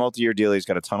he'd get a multi-year deal. He's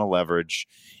got a ton of leverage.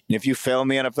 And if you fail in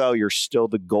the NFL, you're still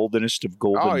the goldenest of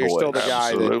golden boys. You're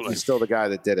still the guy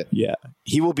that did it. Yeah.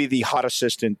 He will be the hot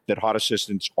assistant that hot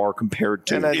assistants are compared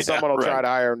to. And then someone will try to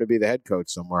hire him to be the head coach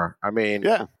somewhere. I mean,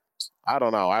 I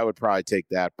don't know. I would probably take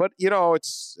that. But, you know,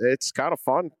 it's kind of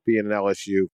fun being an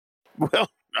LSU. Well,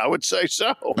 I would say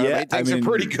so. Yeah, things are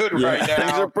pretty good right now.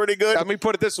 Things are pretty good. Let me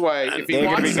put it this way: if he They're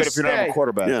wants going to be good to if you're not stay, a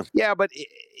quarterback. yeah, but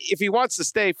if he wants to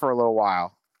stay for a little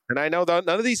while, and I know none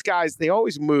of these guys, they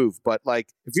always move, but like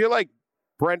if you're like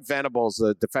Brent Venables,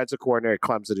 the defensive coordinator at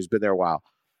Clemson, who's been there a while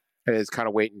and is kind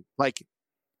of waiting, like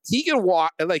he can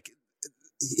walk, like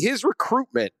his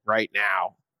recruitment right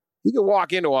now, he can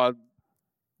walk into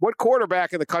what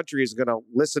quarterback in the country is going to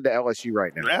listen to LSU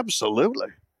right now? Absolutely.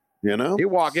 You know, you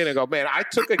walk in and go, man, I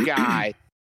took a guy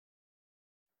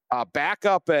back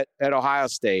up at Ohio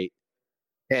State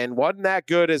and wasn't that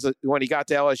good when he got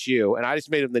to LSU, and I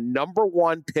just made him the number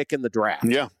 1 pick in the draft.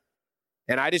 Yeah.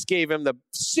 And I just gave him the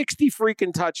 60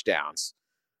 freaking touchdowns.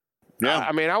 Yeah.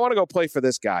 I mean, I want to go play for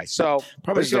this guy. So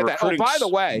Probably that. Oh, by the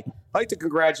way, I'd like to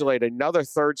congratulate another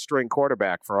 3rd-string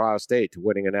quarterback for Ohio State to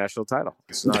winning a national title.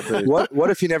 It's not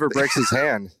What if he never breaks his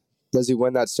hand? Does he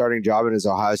win that starting job in his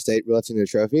Ohio State lifting the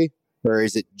trophy? Or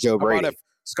is it Joe Brady? How about if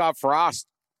Scott Frost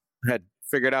had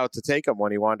figured out to take him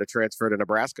when he wanted to transfer to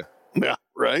Nebraska? Yeah,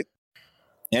 right.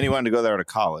 And he wanted to go there to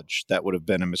college. That would have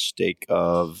been a mistake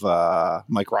of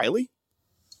Mike Riley.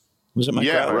 Was it Mike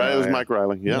Riley? Yeah, right. It was Mike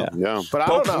Riley. Yeah. But I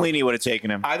Bo don't know. Pelini would have taken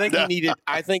him. I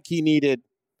think he needed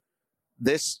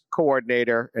this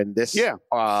coordinator and this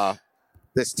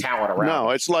this talent around. No,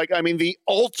 it's like, I mean, the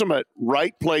ultimate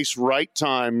right place, right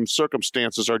time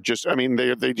circumstances are just, I mean,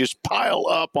 they just pile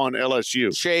up on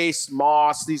LSU. Chase,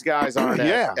 Moss, these guys aren't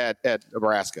at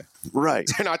Nebraska. Right.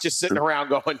 They're not just sitting around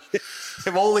going, if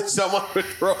only someone would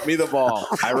throw me the ball.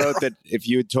 I wrote that if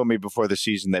you had told me before the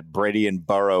season that Brady and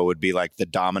Burrow would be like the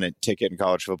dominant ticket in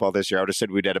college football this year, I would have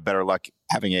said we'd had a better luck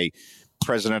having a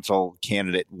presidential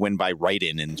candidate win by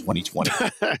write-in in 2020.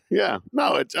 Yeah.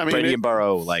 No, it's, I mean, Brady and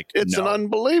Burrow, like, it's an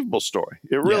unbelievable story.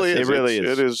 It really is. It really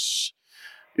is. It is,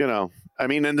 you know, I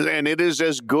mean, and it is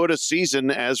as good a season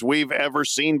as we've ever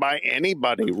seen by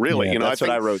anybody, really. Yeah, you know, that's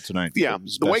what I wrote tonight. Yeah.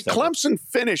 The way Clemson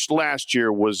finished last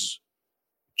year was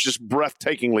just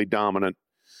breathtakingly dominant.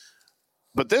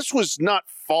 But this was not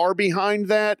far behind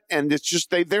that, and it's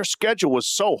just their schedule was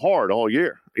so hard all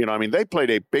year. You know, I mean, they played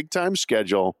a big-time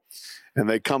schedule, and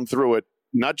they come through it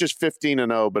not just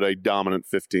 15-0, but a dominant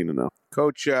 15-0.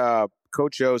 Coach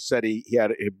O said he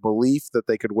had a belief that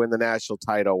they could win the national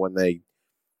title when they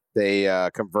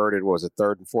converted, what was it,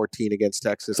 3rd and 14 against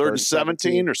Texas? 3rd and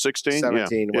 17 or 16?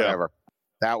 17, yeah. whatever.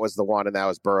 That was the one, and that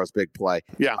was Burrow's big play.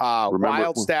 Yeah.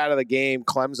 Wild stat of the game,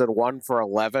 Clemson 1 for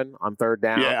 11 on 3rd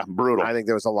down. Yeah, brutal. I think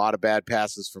there was a lot of bad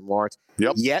passes from Lawrence.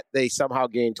 Yep. Yet they somehow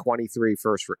gained 23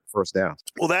 first downs.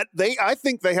 Well, I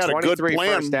think they had a good plan. 23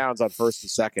 first downs on 1st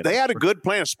and 2nd. They had a good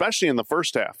plan, especially in the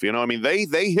first half. You know, I mean, they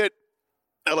hit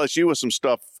LSU with some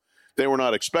stuff they were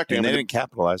not expecting. And I mean, they didn't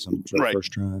capitalize on the Right.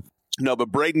 first drive. No,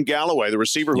 but Braden Galloway, the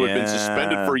receiver who had been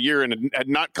suspended for a year and had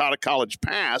not caught a college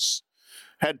pass,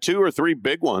 had 2 or 3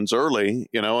 big ones early,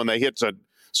 you know, and they hit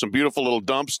some beautiful little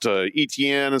dumps to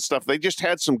ETN and stuff. They just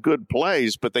had some good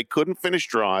plays, but they couldn't finish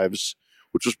drives,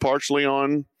 which was partially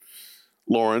on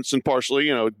Lawrence and partially,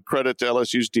 you know, credit to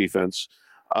LSU's defense.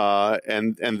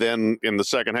 And then in the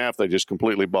second half, they just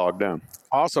completely bogged down.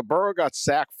 Also, Burrow got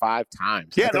sacked 5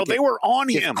 times. Yeah, no, they were on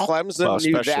If him. Clemson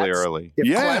knew especially early. If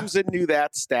Clemson knew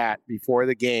that stat before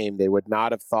the game, they would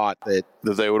not have thought that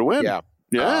they would win.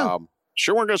 Yeah.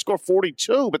 Sure weren't going to score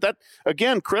 42, but that,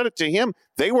 again, credit to him.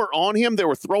 They were on him. They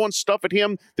were throwing stuff at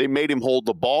him. They made him hold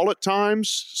the ball at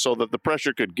times so that the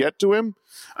pressure could get to him.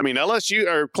 I mean,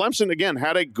 Clemson, again,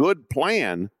 had a good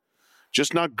plan,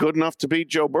 just not good enough to beat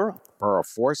Joe Burrow. Burrow,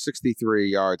 463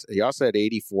 yards. He also had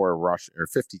 84 rush, or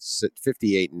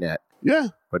 58 net. Yeah.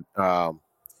 But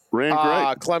ran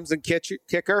great. Clemson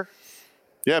kicker.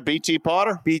 Yeah, B.T.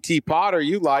 Potter. B.T. Potter,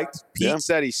 you liked. Pete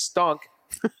said he stunk.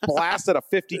 Blasted a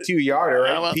 52-yarder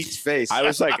in Pete's face. I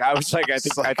was like, I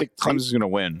think Clemson's going to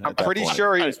win. I'm pretty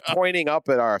sure he was pointing up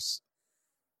at us.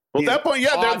 Well, at that point,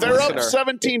 they're up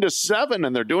 17-7,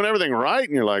 and they're doing everything right,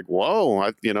 and you're like, whoa,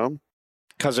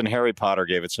 Cousin Harry Potter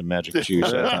gave it some magic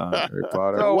juice. Harry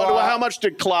Potter. So, how much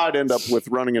did Clyde end up with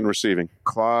running and receiving?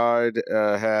 Clyde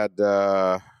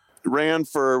ran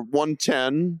for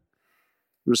 110,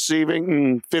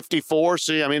 receiving 54.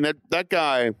 See, I mean, that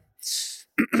guy,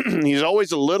 he's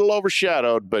always a little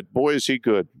overshadowed, but boy, is he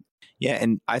good. Yeah,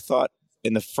 and I thought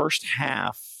in the first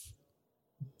half,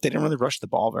 they didn't really rush the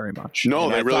ball very much. No,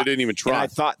 and they really didn't even try. And I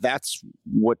thought that's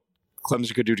what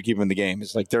Clemson could do to keep him in the game.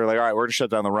 It's like they're like, all right, we're going to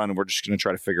shut down the run, and we're just going to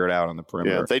try to figure it out on the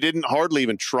perimeter. Yeah, they didn't hardly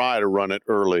even try to run it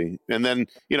early. And then,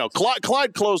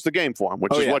 Clyde closed the game for him,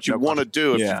 which is what you want to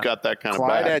do if you've got that kind of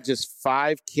Clyde back. had just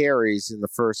 5 carries in the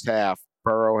first half.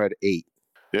 Burrow had 8.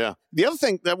 Yeah. The other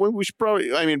thing that we should probably,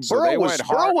 Burrow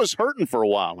was hurting for a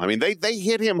while. I mean, they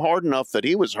hit him hard enough that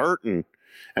he was hurting,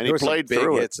 and he played big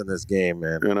through hits in this game,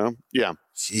 man. Yeah.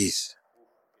 Jeez.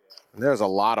 And there's a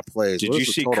lot of plays. Did you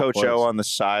see Coach O on the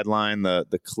sideline,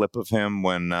 the clip of him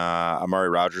when Amari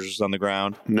Rodgers was on the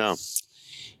ground? No.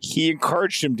 He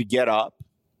encouraged him to get up,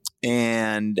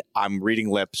 and I'm reading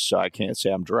lips, so I can't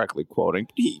say I'm directly quoting.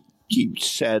 He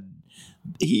said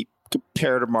he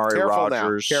compared Amari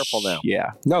Rodgers. Careful now.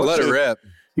 Yeah. No, let it rip.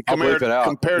 He I'll bleep it out.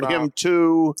 compared him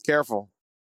to... Careful.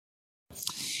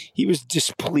 He was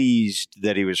displeased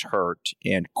that he was hurt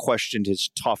and questioned his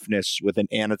toughness with an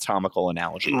anatomical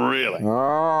analogy. Really?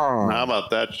 Oh. How about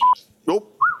that?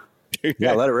 Nope.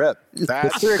 Yeah, let it rip.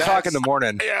 It's 3 o'clock in the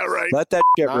morning. Yeah, right. Let that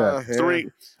shit rip. Yeah. 3.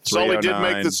 Sully did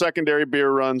make 309. the secondary beer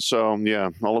run, so yeah,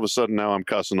 all of a sudden now I'm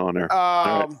cussing on there.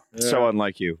 So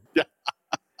unlike you. Yeah.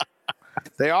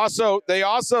 They also the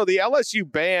LSU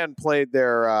band played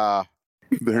their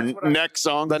next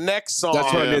song. the next song.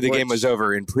 That's when I knew the game was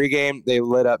over. In pregame, they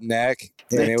lit up neck.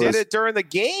 And They did it during the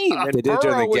game. and They did it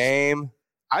during Burrow the game.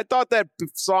 I thought that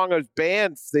song was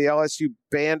banned, the LSU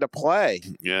banned to play.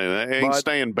 Yeah, they ain't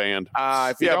staying banned.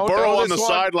 If you don't Burrow know on the this one,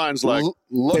 sidelines like,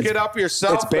 look it up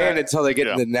yourself. It's banned until they get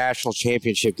to the national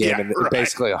championship game, and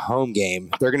basically a home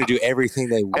game. They're going to do everything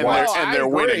they want. And they're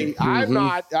winning. I'm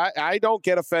not. I don't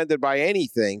get offended by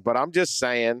anything, but I'm just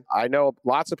saying. I know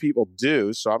lots of people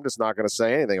do, so I'm just not going to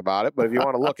say anything about it. But if you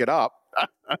want to look it up,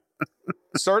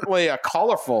 certainly a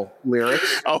colorful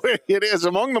lyrics. Oh, it is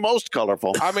among the most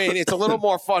colorful. I mean, it's a little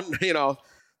more fun,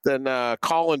 than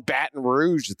calling Baton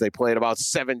Rouge that they played about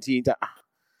 17 times. I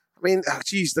mean,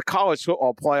 geez, the college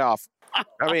football playoff.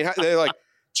 I mean, they're like,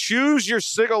 choose your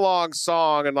sing-along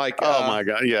song and like. Oh my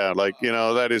God, yeah,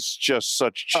 that is just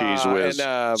such cheese whiz.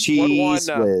 Cheese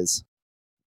whiz.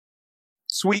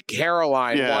 Sweet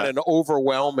Caroline won an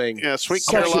overwhelming. Yeah, Sweet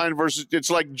Caroline versus,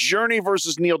 it's like Journey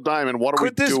versus Neil Diamond. What are we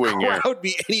doing here? Could this crowd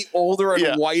be any older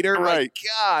and whiter? Right. My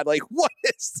God, like what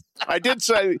is? I did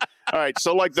say, all right,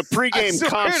 so like the pregame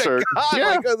concert.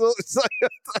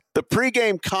 The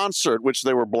pregame concert, which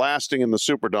they were blasting in the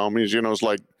Superdome, is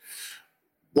like,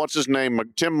 what's his name?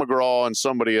 Tim McGraw and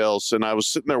somebody else. And I was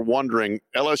sitting there wondering,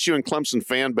 LSU and Clemson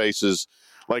fan bases,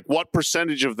 like what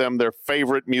percentage of them, their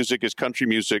favorite music is country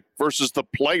music versus the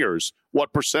players?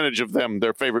 What percentage of them,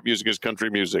 their favorite music is country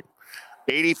music?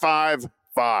 85-5.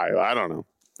 I don't know.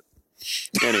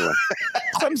 Anyway.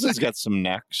 Clemson's got some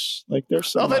necks. Like there's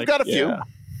some. They've got a few.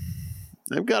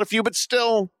 They've got a few, but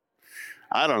still,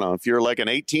 I don't know. If you're like an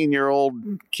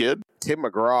 18-year-old kid. Tim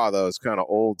McGraw, though, is kind of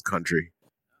old country.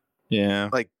 Yeah.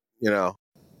 Like, You're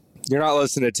not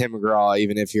listening to Tim McGraw,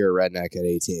 even if you're a redneck at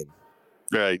 18.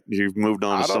 Right. You've moved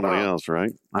on to somebody else,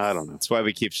 right? I don't know. That's why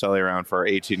we keep Sully around for our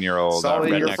 18-year-old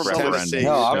redneck referendum.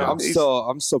 No,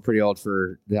 I'm still pretty old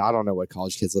for. I don't know what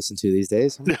college kids listen to these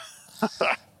days.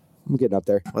 I'm getting up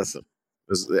there. Listen,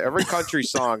 every country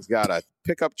song's got a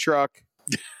pickup truck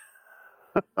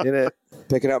in it.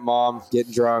 Picking up mom,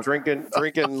 getting drunk, drinking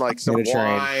like some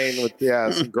wine with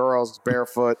some girls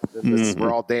barefoot.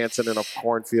 We're all dancing in a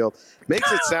cornfield.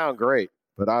 Makes it sound great,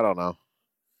 but I don't know.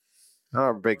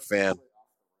 I'm a big fan.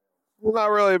 I'm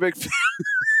not really a big fan.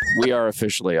 We are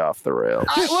officially off the rails.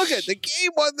 Look at the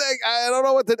game. One thing I don't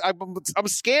know what I'm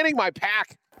scanning my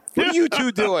pack. What are you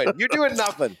two doing? You're doing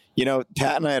nothing.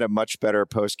 Pat and I had a much better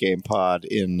post-game pod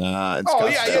in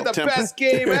Scottsdale. You had the best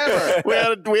game ever.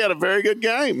 we had a very good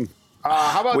game.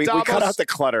 How about we cut out the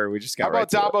clutter. We just got. How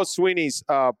about Dabo Sweeney's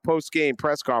post-game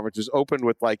press conference was opened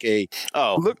with like a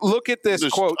look at this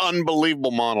quote,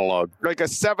 unbelievable monologue, like a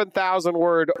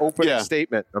 7,000-word opening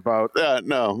statement about.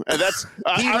 No, and that's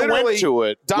I went to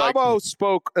it. Dabo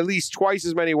spoke at least twice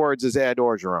as many words as Ed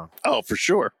Orgeron. Oh, for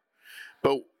sure,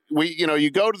 but. You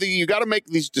got to make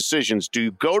these decisions. Do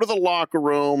you go to the locker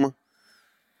room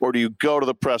or do you go to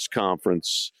the press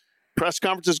conference? Press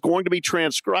conference is going to be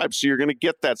transcribed, so you're going to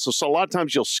get that. So a lot of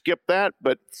times you'll skip that.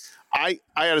 But I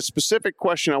had a specific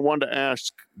question I wanted to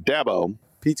ask Dabo.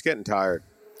 Pete's getting tired.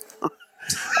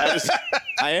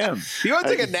 I am. You want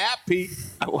to take a nap, Pete?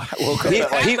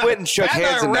 He went and shook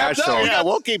hands in Nashville. Yeah,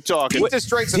 we'll keep talking.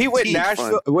 He went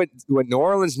Nashville. Went New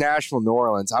Orleans, New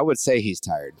Orleans. I would say he's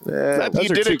tired. You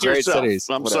did it yourself.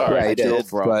 I'm sorry. Yeah, he did.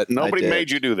 But nobody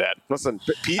made you do that. Listen,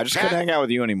 Pete, I just couldn't hang out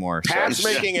with you anymore. Pat's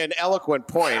making an eloquent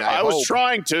point. I was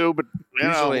trying to, but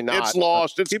usually not. It's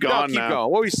lost. It's gone now. Keep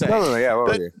going. What were you saying? No, yeah. What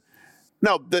were you?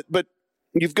 No, but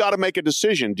you've got to make a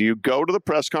decision. Do you go to the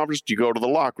press conference? Do you go to the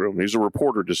locker room? These are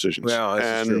reporter decisions. Yeah,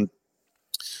 this is true.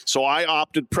 So I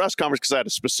opted press conference because I had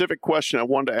a specific question I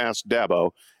wanted to ask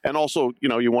Dabo. And also,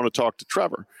 you want to talk to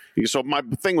Trevor. So my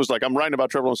thing was like, I'm writing about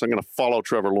Trevor Lawrence. I'm going to follow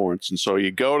Trevor Lawrence. And so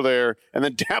you go there, and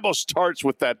then Dabo starts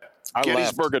with that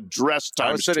Gettysburg Address times 12.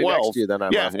 I was sitting next to you, then I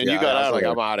left. And you got out of there.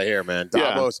 I'm out of here, man.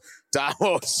 Davos.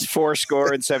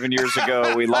 4 and 7 years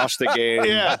ago, we lost the game.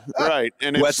 Yeah, right.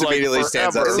 And it's Wes immediately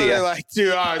stands up. See ya. Like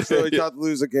 2 hours, so we thought to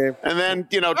lose a game. And then,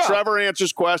 Trevor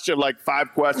answers question, like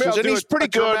 5 questions. And he's pretty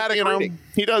good.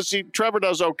 Trevor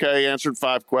does okay, answered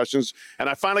 5 questions. And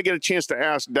I finally get a chance to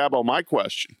ask Dabo my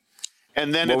question.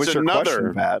 And then it's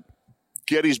another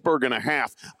Gettysburg and a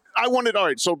half. I wanted, all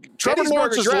right, so Trevor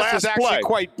Lawrence's last is actually play.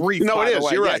 Quite brief. No, it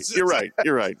is. You're right.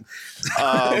 You're right.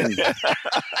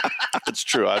 It's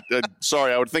true.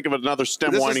 Sorry, I would think of another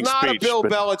stem whining speech. This is not a Bill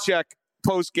Belichick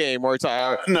post game where it's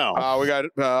like, no, we got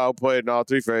outplayed in all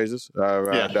 3 phases.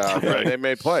 And they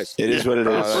made plays. It is what it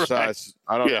is.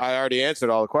 I already answered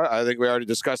all the questions. I think we already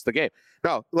discussed the game.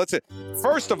 No, listen.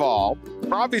 First of all,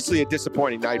 obviously a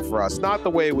disappointing night for us. Not the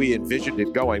way we envisioned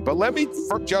it going. But let me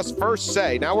just first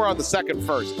say, now we're on the second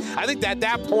first. I think at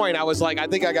that point I was like, I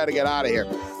think I got to get out of here.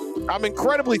 I'm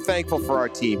incredibly thankful for our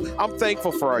team. I'm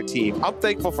thankful for our team. I'm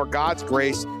thankful for God's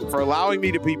grace for allowing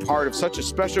me to be part of such a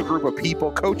special group of people,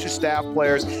 coaches, staff,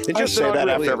 players. And I say that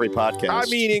after every podcast. I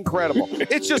mean, incredible.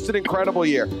 It's just an incredible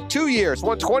year. 2 years,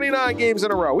 won 29 games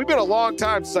in a row. We've been a long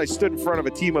time since I stood in front of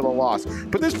a team with a loss.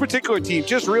 But this particular team,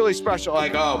 just really special.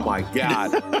 Like, oh, my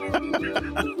God.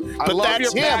 I love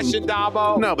your passion,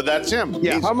 Dabo. No, but that's him.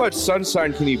 Yeah. How much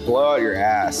sunshine can you blow out your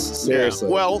ass? Seriously.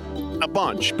 Yeah, well, a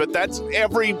bunch, but that's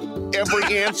every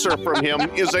answer from him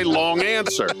is a long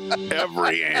answer.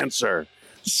 Every answer.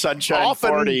 Sunshine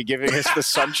 40 giving us the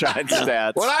sunshine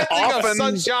stats. When I think of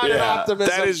sunshine and optimism,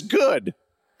 that is good.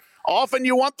 Often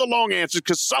you want the long answer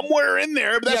because somewhere in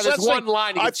there, there's one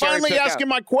line. I finally ask him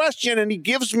my question, and he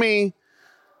gives me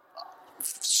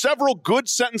several good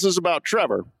sentences about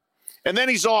Trevor. And then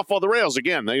he's off all the rails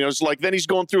again. You know, it's like then he's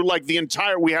going through like the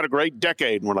entire. We had a great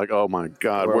decade, and we're like, oh my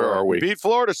God, where are we? Beat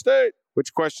Florida State.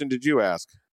 Which question did you ask?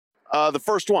 The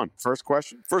first one. First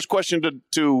question. First question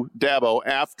to Dabo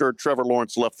after Trevor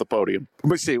Lawrence left the podium.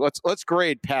 Let me see. Let's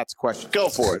grade Pat's question. Go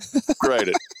for it. Grade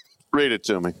it. Read it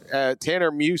to me. Tanner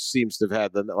Muse seems to have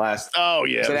had the last. Oh,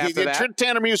 yeah.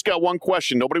 Tanner Muse got one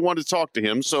question. Nobody wanted to talk to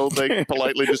him, so they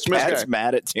politely dismissed him. Pat's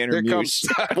mad at Tanner Muse.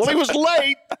 Well, he was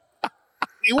late.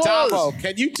 He was. Dabo,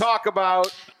 can you talk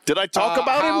about? Did I talk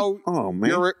about how him? Oh,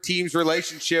 man. Your team's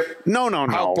relationship. No.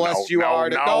 How blessed you are.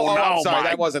 I'm sorry.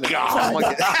 That wasn't it.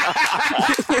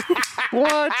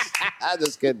 What? I'm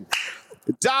just kidding.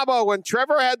 Dabo, when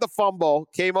Trevor had the fumble,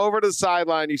 came over to the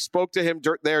sideline, you spoke to him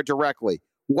there directly.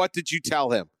 What did you tell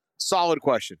him? Solid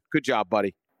question. Good job,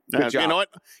 buddy. Good job. You know what?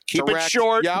 Keep Direct. it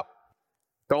short. Yep.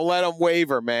 Don't let him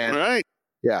waver, man. All right.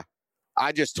 Yeah.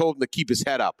 I just told him to keep his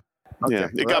head up. Okay. Yeah,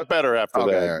 it got better after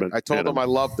that. But, I told him I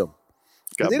loved him.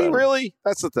 Did better. he really?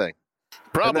 That's the thing.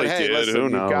 Probably then, hey, did. Listen, Who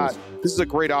knows? This is a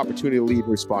great opportunity to lead and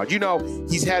respond. You know,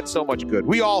 he's had so much good.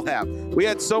 We all have. We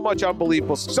had so much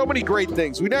unbelievable, so many great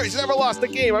things. He's never lost a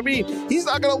game. I mean, he's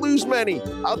not going to lose many.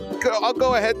 I'll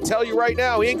go ahead and tell you right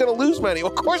now, he ain't going to lose many.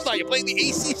 Well, of course not. You're playing the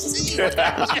ACC.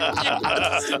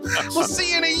 We'll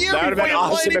see you in a year. That would have been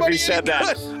awesome if he said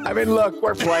that. Good. I mean, look,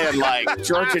 we're playing like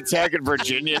Georgia Tech and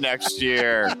Virginia next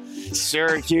year.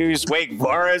 Syracuse, Wake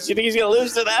Forest. You think he's going to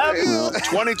lose to them?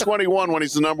 2021, when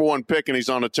he's the number one pick and he's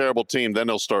on a terrible team, then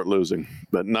they'll start losing.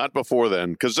 But not before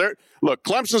then. Because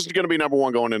Clemson's going to be number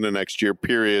one going into next year,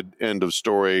 period. End of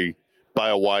story by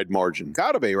a wide margin.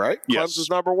 Got to be, right? Yes. Clemson's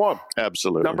number one.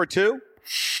 Absolutely. Number two?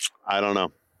 I don't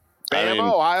know.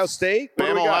 Bama, Ohio State?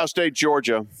 Bama, Ohio State,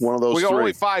 Georgia. One of those we got three.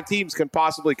 Only 5 teams can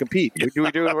possibly compete.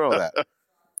 We do know that.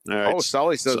 All right. Oh,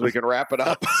 Sully says we can wrap it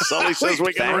up. Sully says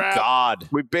we can wrap. Thank God.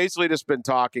 We've basically just been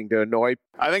talking to annoy.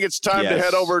 I think it's time to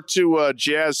head over to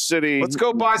Jazz City. Let's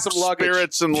go buy some luggage.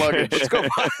 Spirits and luggage.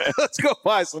 Let's go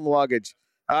buy some luggage.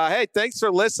 Hey, thanks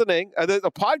for listening.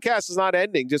 The podcast is not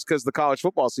ending just because the college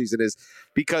football season is,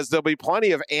 because there'll be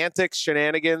plenty of antics,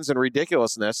 shenanigans, and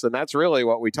ridiculousness, and that's really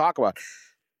what we talk about.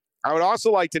 I would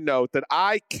also like to note that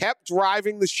I kept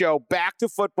driving the show back to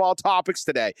football topics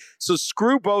today, so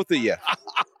screw both of you.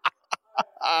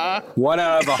 1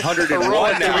 out of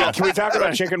 101 now. Can we talk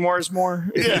about Chicken Wars more?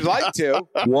 If you'd like to.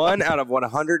 1 out of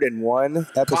 101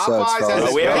 episodes. Popeyes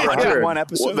has we have Hey, 101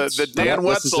 episodes. Well, the Dan Yep,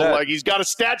 this is Wetzel, it. like he's got a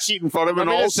stat sheet in front of him, and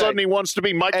Let me all of a just say- sudden he wants to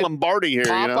be Mike and Lombardi here.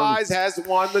 Popeyes has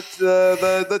won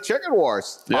the Chicken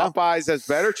Wars. Yeah. Popeyes has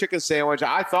better chicken sandwich.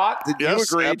 I thought. Did you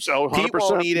Yes, agree? absolutely, Pete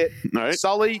won't 100%. eat it. All right.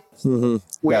 Sully,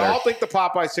 we all think the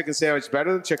Popeyes chicken sandwich is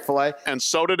better than Chick-fil-A, And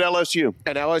so did LSU.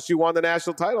 and LSU won the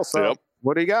national title. So Yep.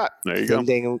 what do you got? There you go. Ding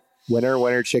ding.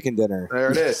 Winner, chicken dinner.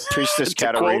 There it is. Priestess To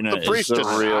quote Katarina the is priestess,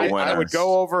 the real winner. I would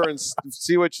go over and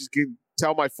see what you can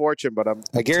tell my fortune, but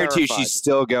I guarantee terrified. she's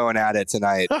still going at it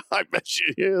tonight. I bet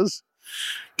she is.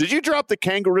 Did you drop the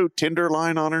kangaroo Tinder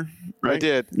line on her? I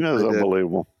did. That was I did.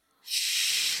 unbelievable.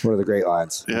 One of the great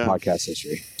lines in Yeah. podcast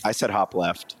history. I said hop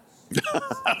left.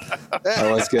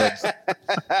 That was good.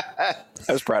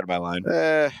 I was proud of my line.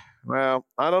 Well,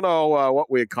 I don't know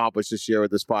what we accomplished this year with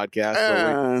this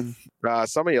podcast. But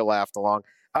some of you laughed along.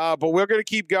 But we're going to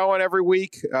keep going every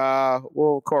week.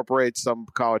 We'll incorporate some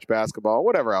college basketball,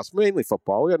 whatever else, mainly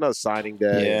football. We got another signing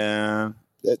day. Yeah.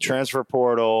 The transfer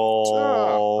portal.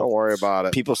 Don't worry about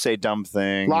it. People say dumb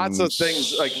things. Lots of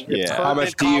things like Yeah. How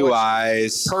much college,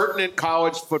 DUIs? pertinent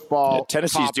college football. Yeah,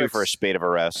 Tennessee's due topics. for a spate of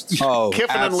arrests. Oh,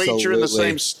 Kiffin and Leach are in the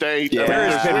same state. Yeah.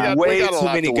 There's We been got- way we got a too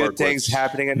lot many to good work things with.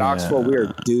 happening in Knoxville. We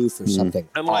are due for something.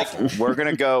 And like, We're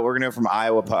gonna go from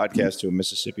Iowa podcast to a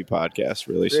Mississippi podcast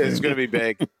really soon. it's going to be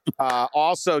big.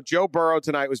 Also, Joe Burrow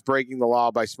tonight was breaking the law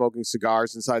by smoking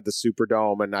cigars inside the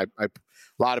Superdome, and a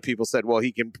lot of people said, "Well,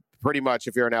 he can pretty much,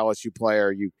 if you're an LSU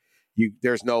player, you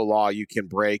there's no law you can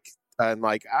break And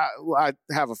like, I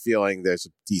have a feeling there's a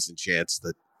decent chance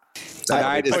that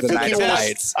Tonight is the night of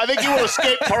nights. I think you will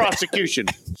escape prosecution.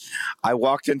 I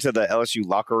walked into the LSU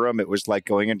locker room. It was like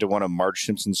going into one of Marge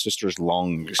Simpson's sister's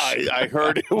lungs. I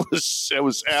heard it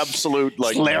was absolute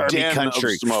like Laramie den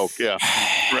country of smoke. Yeah,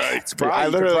 right. I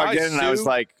literally walked in and I was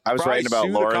writing about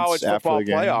the Lawrence college after football the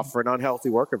game. playoff for an unhealthy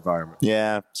work environment.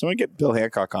 Yeah, someone get Bill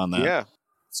Hancock on that. Yeah.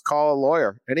 Let's call a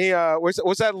lawyer. And he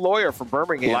was that lawyer from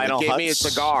Birmingham Lionel that gave me a Hutz?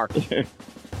 cigar.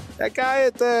 That guy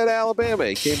at Alabama,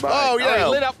 he came by. Oh, yeah. He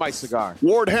lit up my cigar.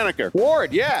 Ward Henniker.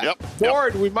 Ward, yeah. Yep.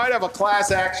 Ward, we might have a class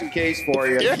action case for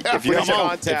you. Yeah. If you, Please had,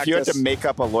 contact if you had us. to make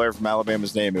up a lawyer from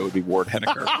Alabama's name, it would be Ward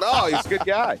Henniker. No, he's a good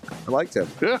guy. I liked him.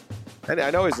 Yeah. And I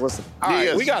know he's listening. All He right,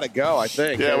 is. we got to go, I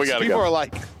think. Yeah, we gotta People go. are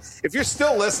like, if you're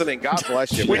still listening, God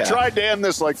bless you. We man. tried to end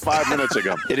this like 5 minutes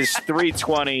ago. It is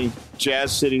 3:20.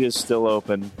 Jazz City is still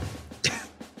open.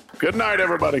 Good night,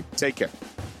 everybody. Take care.